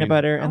and the between. peanut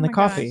butter Oh and the my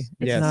gosh. coffee.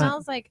 It Yes.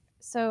 smells like.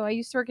 So I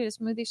used to work at a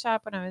smoothie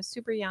shop when I was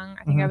super young.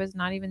 I think I Mhm. was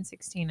not even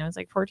 16. I was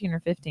like 14 or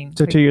 15.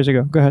 So 2 years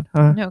ago. Go ahead.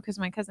 No, because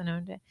my cousin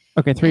owned it.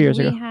 Okay, 3 And years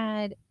we ago.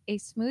 had a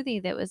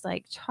smoothie that was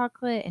like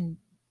chocolate and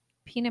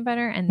peanut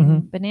butter and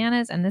Mhm.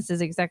 bananas, and this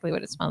is exactly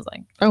what it smells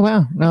like. Oh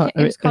wow! No,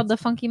 it was called it's-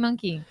 the Funky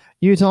Monkey.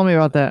 You told me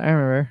about that. I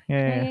remember.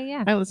 Yeah.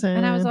 Yeah. I listen.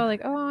 And I was all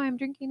like, "Oh, I'm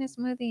drinking a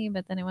smoothie,"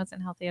 but then it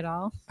wasn't healthy at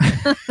all.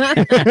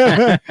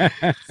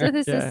 So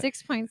this Yeah. is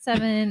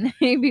 6.7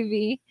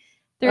 ABV,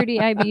 30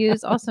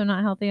 IBUs, also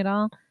not healthy at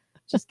all.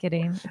 Just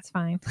kidding. It's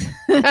fine.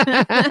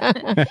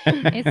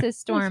 It's a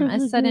storm, a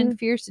sudden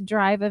fierce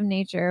drive of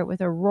nature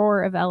with a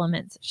roar of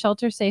elements.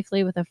 Shelter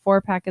safely with a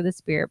 4-pack of this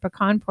beer.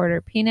 Pecan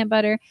porter, peanut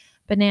butter,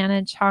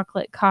 banana,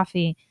 chocolate,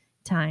 coffee.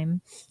 Time.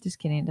 Just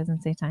kidding. It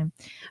doesn't say time.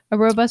 A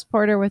robust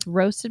porter with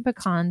roasted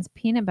pecans,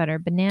 peanut butter,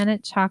 banana,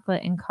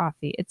 chocolate, and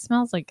coffee. It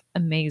smells like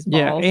amazeballs.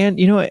 Yeah, and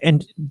you know what?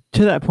 And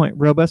to that point,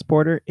 robust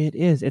porter, it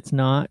is. It's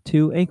not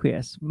too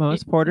aqueous.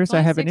 Most porters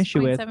I have an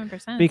issue with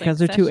because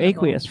they're too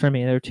aqueous for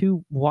me. They're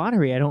too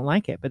watery. I don't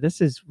like it. But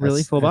this is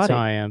really full That's body. how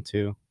I am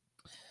too.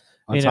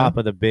 On You know? top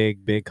of the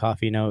big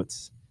coffee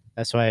notes.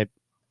 That's why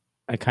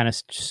I kind of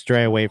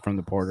stray away from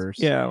the porters.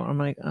 Yeah, I'm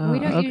like, oh, We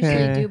don't okay.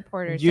 usually do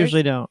porters.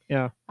 Usually don't.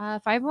 Yeah.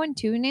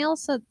 512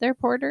 nails their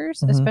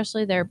porters, Mhm.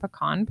 especially their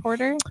pecan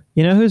porter.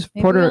 You know who's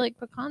Maybe porter? we like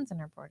pecans in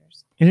our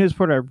porters. You know whose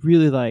porter I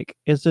really like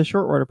is the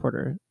short order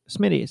porter,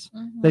 Smitty's.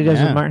 That he does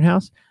Yeah. with Martin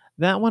House.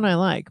 That one I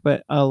like,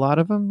 but a lot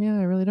of them, yeah,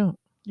 I really don't.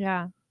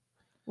 Yeah.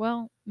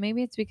 Well,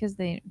 maybe it's because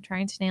they're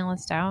trying to nail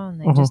us down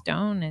and they Uh-huh. just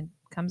don't. It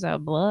comes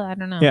out blah. I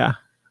don't know. Yeah.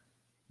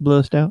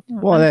 Blow stout.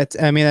 Well,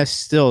 that's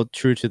still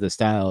true to the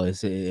style.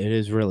 It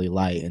is really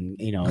light, and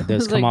it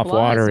does come off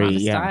blah is not watery. a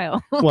Yeah.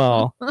 style.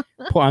 Well,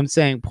 I'm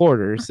saying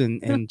porters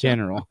in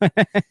general.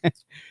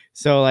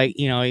 So like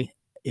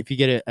if you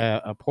get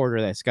a porter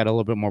that's got a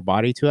little bit more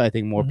body to it, I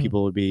think more Mhm.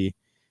 people would be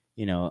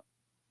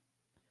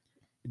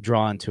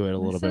drawn to it a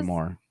little This bit is-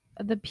 more.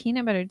 The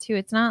peanut butter too.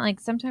 It's not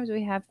like sometimes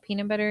we have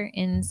peanut butter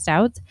in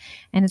stouts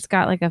and it's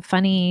got like a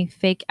funny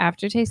fake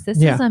aftertaste. This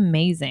Yeah. is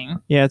amazing.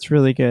 Yeah, it's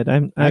really good.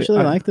 I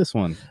actually like this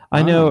one.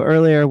 I know Wow.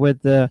 earlier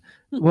with the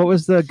what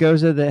was the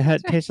goza that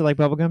had tasted like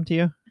bubblegum to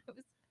you?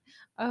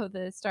 Oh,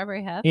 the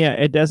strawberry hef. Yeah,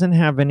 it doesn't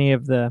have any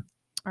of the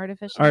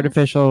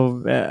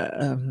artificial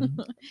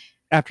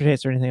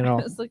aftertaste or anything at I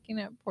all. was looking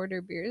at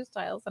porter beer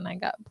styles and I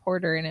got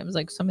porter and it was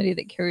like somebody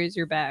that carries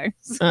your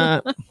bags.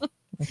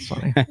 That's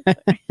funny.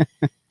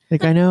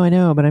 Like I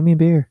know, but I mean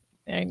beer.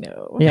 I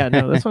know. Yeah,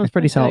 no, this one's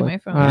pretty Actually, solid. my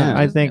phone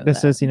I does think know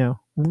this that. is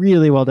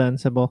really well done,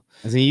 Sybil.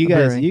 I mean, you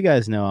Brewing.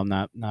 guys know I'm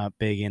not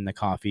big in the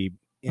coffee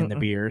in the Mm-mm.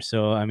 beer,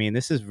 so I mean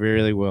this is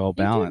really well You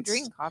do balanced.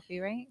 drink coffee,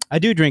 right? I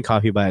do drink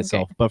coffee by Okay.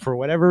 itself, but for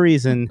whatever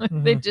reason,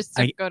 They just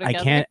I, go I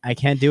together.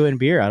 can't do it in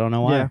beer. I don't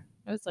know why. Yeah.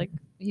 I was like,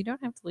 you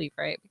don't have to leave,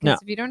 right? Because No.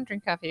 if you don't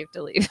drink coffee, you have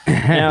to leave.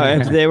 Now,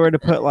 if they were to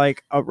put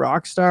like a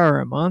rock star or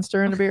a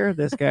monster in a beer,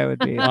 this guy would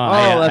be. Oh,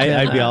 yeah, up in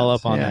I'd be that. all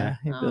up on Yeah, that,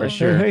 he'd be for like,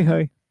 sure. Hey,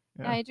 hey.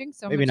 Yeah, I drink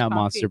so Maybe much not coffee,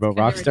 Monster, it's but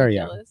kinda Rockstar,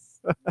 yeah.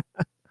 ridiculous.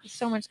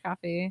 So much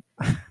coffee.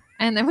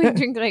 And then we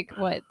drink like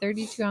what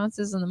 32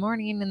 ounces in the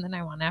morning, and then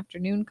I want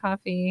afternoon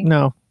coffee.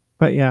 No,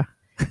 but yeah,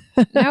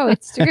 No,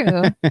 it's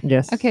true.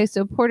 yes. Okay,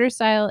 so porter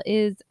style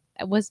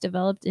was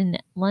developed in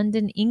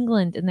London,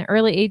 England, in the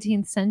early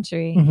 18th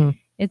century. Mhm.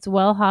 It's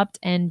well hopped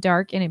and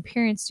dark in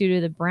appearance due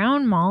to the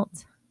brown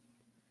malt,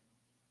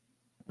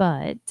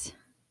 but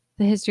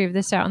the history of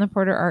the stout and the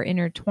porter are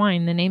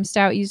intertwined. The name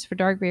stout used for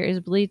dark beer is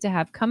believed to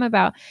have come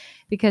about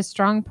because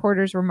strong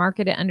porters were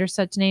marketed under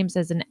such names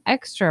as an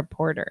extra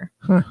porter.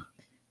 Huh.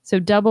 So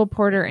double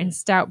porter and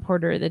stout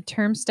porter. The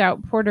term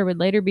stout porter would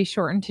later be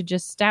shortened to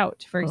just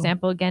stout. For Oh.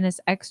 example, Guinness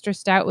Extra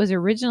Stout was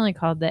originally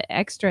called the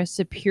Extra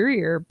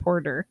Superior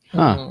Porter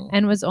Huh.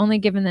 and was only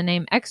given the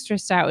name Extra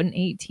Stout in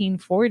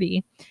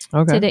 1840.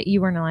 Okay. Today,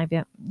 you weren't alive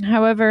yet.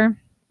 However,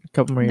 A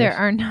couple more years. there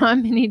are not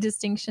many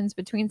distinctions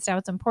between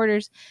stouts and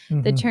porters. The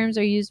Mhm. terms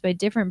are used by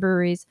different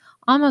breweries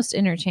almost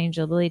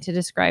interchangeably to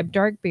describe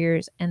dark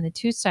beers, and the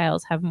two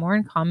styles have more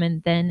in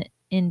common than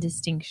in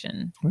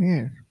distinction.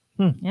 Weird.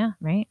 Yeah,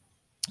 right?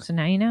 So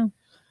now you know.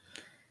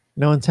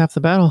 No one's half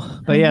the battle.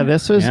 But yeah,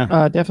 this was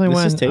Yeah. definitely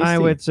This is one I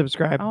tasty. would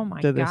subscribe Oh my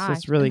to this. gosh.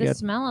 It's really the good.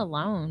 smell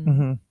alone.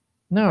 hmm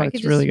No, I it's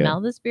could really just good.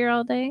 smell this beer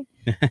all day.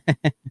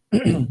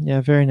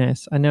 Yeah, very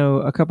nice. I know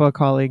a couple of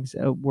colleagues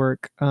at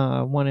work,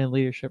 one in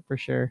leadership for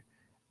sure,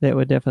 that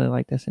would definitely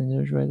like this and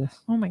enjoy this.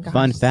 Oh my gosh.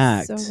 Fun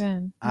fact, So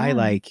good. I Yeah.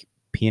 like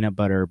peanut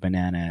butter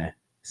banana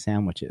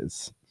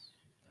sandwiches.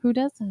 Who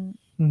doesn't?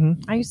 hmm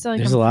I used to like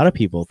There's them a lot of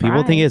people.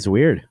 People think fried. it's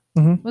weird.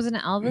 Wasn't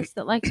it Elvis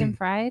that liked him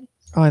fried?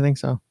 Oh, I think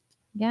so.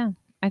 Yeah.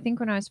 I think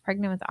when I was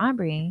pregnant with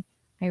Aubrey,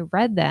 I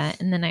read that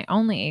and then I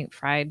only ate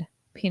fried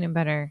peanut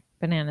butter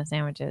banana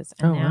sandwiches.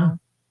 And Oh, wow. now,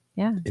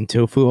 yeah. In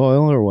tofu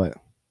oil or what?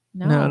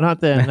 No, not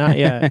then. Not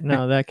yet.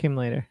 No, that came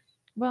later.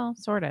 Well,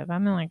 sort of. I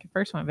mean, like,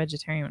 first went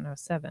vegetarian when I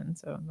was 7,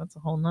 so that's a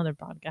whole nother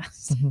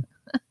podcast.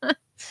 Mhm.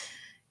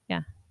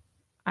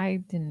 I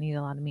didn't eat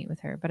a lot of meat with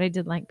her, but I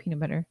did like peanut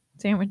butter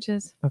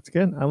sandwiches. That's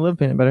good. I love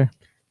peanut butter.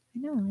 I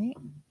know, right?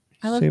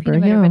 I love Super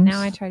peanut butter, but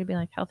now yums. I try to be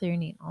like healthier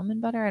and eat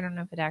almond butter. I don't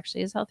know if it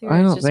actually is healthier. I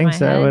It's don't just think my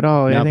so head. at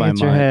all. I Not think by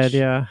it's your head. much.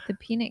 Yeah. The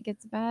peanut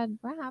gets a bad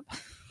rap.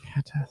 Yeah,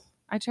 it does.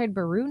 I tried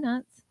Baru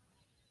nuts.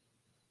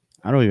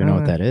 I don't even know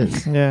what Uh, that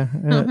is. Yeah.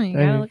 You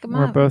gotta look 'em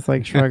we're up. both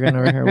like shrugging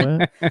over here.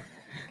 What?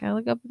 Gotta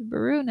look up the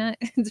Baru nut.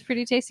 It's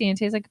pretty tasty and it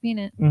tastes like a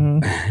peanut. hmm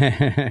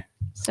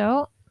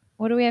So,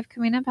 what do we have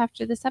coming up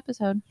after this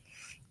episode?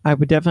 I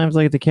would definitely have to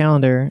look at the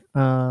calendar. I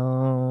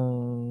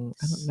don't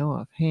know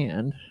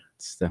offhand.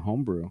 It's the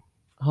homebrew.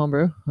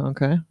 Homebrew.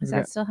 Okay. Is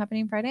that still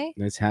happening Friday?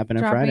 It's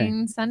happening Dropping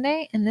Friday.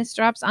 Sunday, and this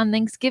drops on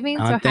Thanksgiving.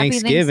 On so happy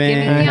Thanksgiving.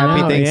 Thanksgiving, I Happy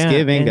y'all. know,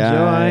 Thanksgiving, Enjoy.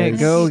 guys.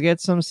 Go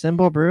get some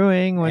Symbol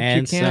Brewing, which you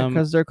And can't some-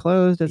 because they're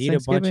closed. It's Eat a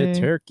bunch Thanksgiving. of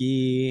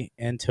turkey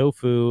and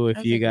tofu if I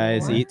was you like,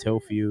 guys what? eat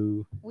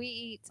tofu. We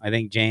eat. I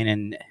think Jane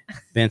and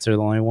Vince are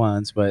the only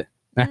ones, but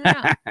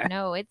No,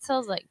 no, it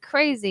sells like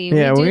crazy.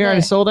 Yeah, do we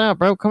already the, sold out,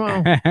 bro. Come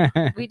on.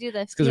 it's We do the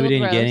because field we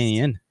didn't roast. get any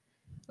in.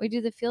 We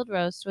do the field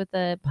roast with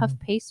the puff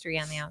pastry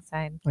on the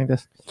outside. Like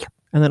this.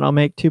 And then I'll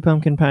make 2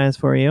 pumpkin pies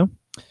for you.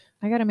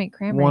 I gotta make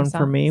cranberry One sauce.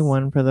 for me,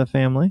 one for the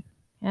family.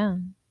 Yeah.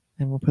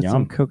 And we'll put Yum.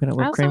 some coconut I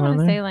whipped also cream on want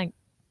to there. say, like,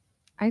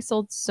 I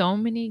sold so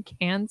many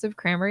cans of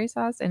cranberry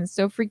sauce, and it's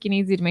so freaking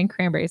easy to make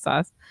cranberry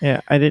sauce.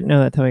 Yeah, I didn't know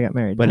that till we got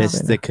married. But Just it's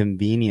so you the know.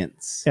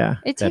 convenience. Yeah.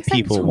 It That takes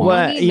people like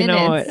want. 20 What you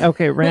know? minutes.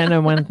 Okay,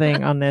 random one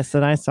thing on this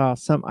that I saw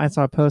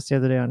a post the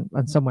other day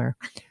on somewhere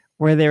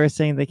where they were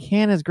saying the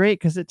can is great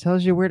because it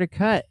tells you where to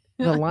cut.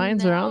 The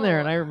lines are on there,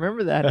 and I No.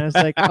 remember that, and I was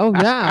like, oh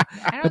yeah.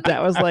 I don't But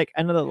that was like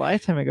another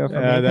lifetime ago for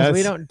Yeah, me because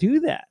we that's- don't do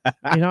that.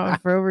 You know,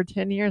 for over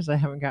 10 years I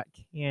haven't got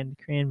canned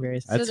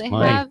cranberries. So That's they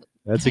funny. have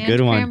That's a canned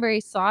good one.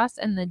 cranberry sauce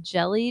and the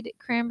jellied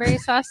cranberry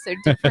sauce. They're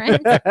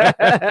different.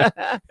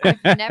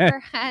 I've never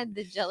had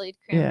the jellied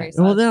Yeah. cranberry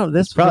sauce. Well, no,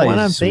 this probably what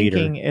I'm sweeter.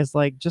 thinking is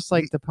like just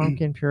like the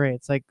pumpkin puree.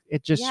 It's like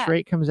it just Yeah,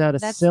 straight comes out a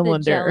that's the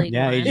cylinder. jellied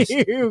Yeah, you one.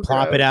 just Ew,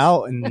 Plop it gross.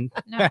 out and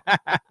No,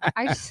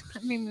 I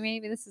mean,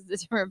 maybe this is a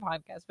different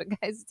podcast, but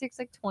guys, it takes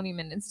like 20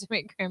 minutes to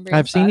make cranberry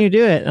I've seen sauce. you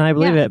do it, and I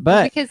believe Yeah, it,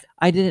 but because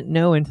I didn't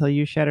know until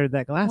you shattered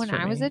that glass. when for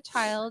I was me. a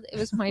child, it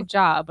was my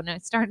job. When I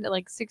started at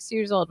like 6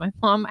 years old, my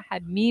mom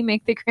had me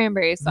make the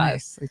cranberry sauce.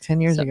 Nice. Like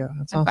 10 years So ago.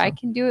 That's If awesome. I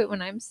can do it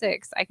when I'm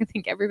 6, I can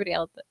think everybody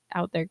out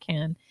there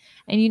can.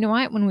 And you know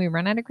what? When we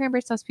run out of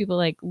cranberry sauce, people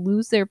like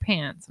lose their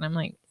pants, and I'm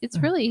like, it's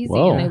really easy.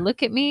 Whoa. And they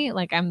look at me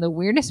like I'm the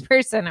weirdest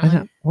person. I I'm know.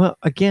 like, Well,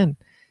 again,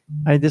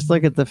 I just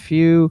look at the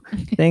few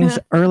things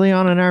early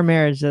on in our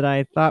marriage that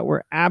I thought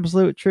were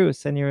absolute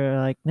truths, and you were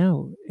like,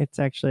 no, it's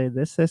actually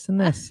this, and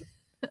this.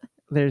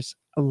 There's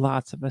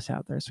lots of us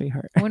out there,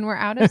 sweetheart. when we're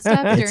out of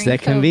stuff during it's that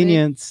COVID,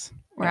 convenience.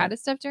 we're out of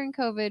stuff during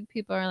COVID.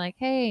 People are like,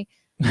 hey,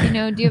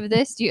 do you have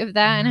this? Do you have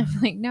that? And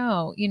I'm like,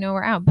 no,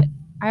 we're out. But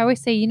I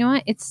always say, you know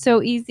what? It's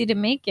so easy to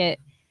make it.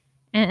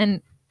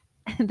 And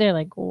they're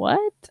like,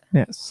 what?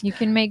 Yes, You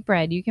can make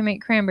bread. You can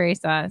make cranberry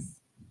sauce.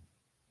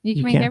 You can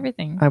You make can.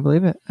 everything. I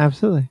believe it.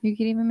 Absolutely. You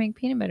could even make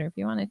peanut butter if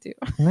you wanted to.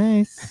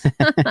 Nice.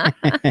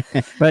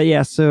 But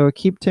yeah, so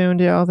keep tuned,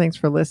 y'all. Thanks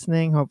for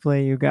listening.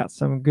 Hopefully you got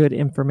some good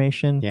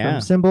information Yeah.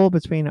 from Symbol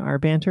between our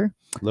banter.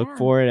 Look Yeah.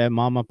 for it at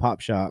Mama Pop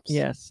Shops.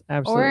 Yes,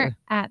 absolutely. Or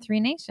at 3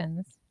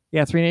 Nations.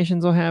 Yeah, 3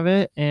 Nations will have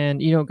it. And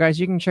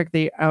guys, you can check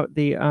out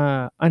the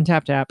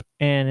Untapped app,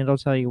 and it'll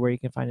tell you where you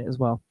can find it as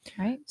well.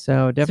 Right?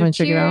 So definitely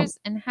so check it out. cheers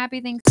and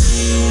happy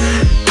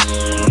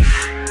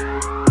Thanksgiving.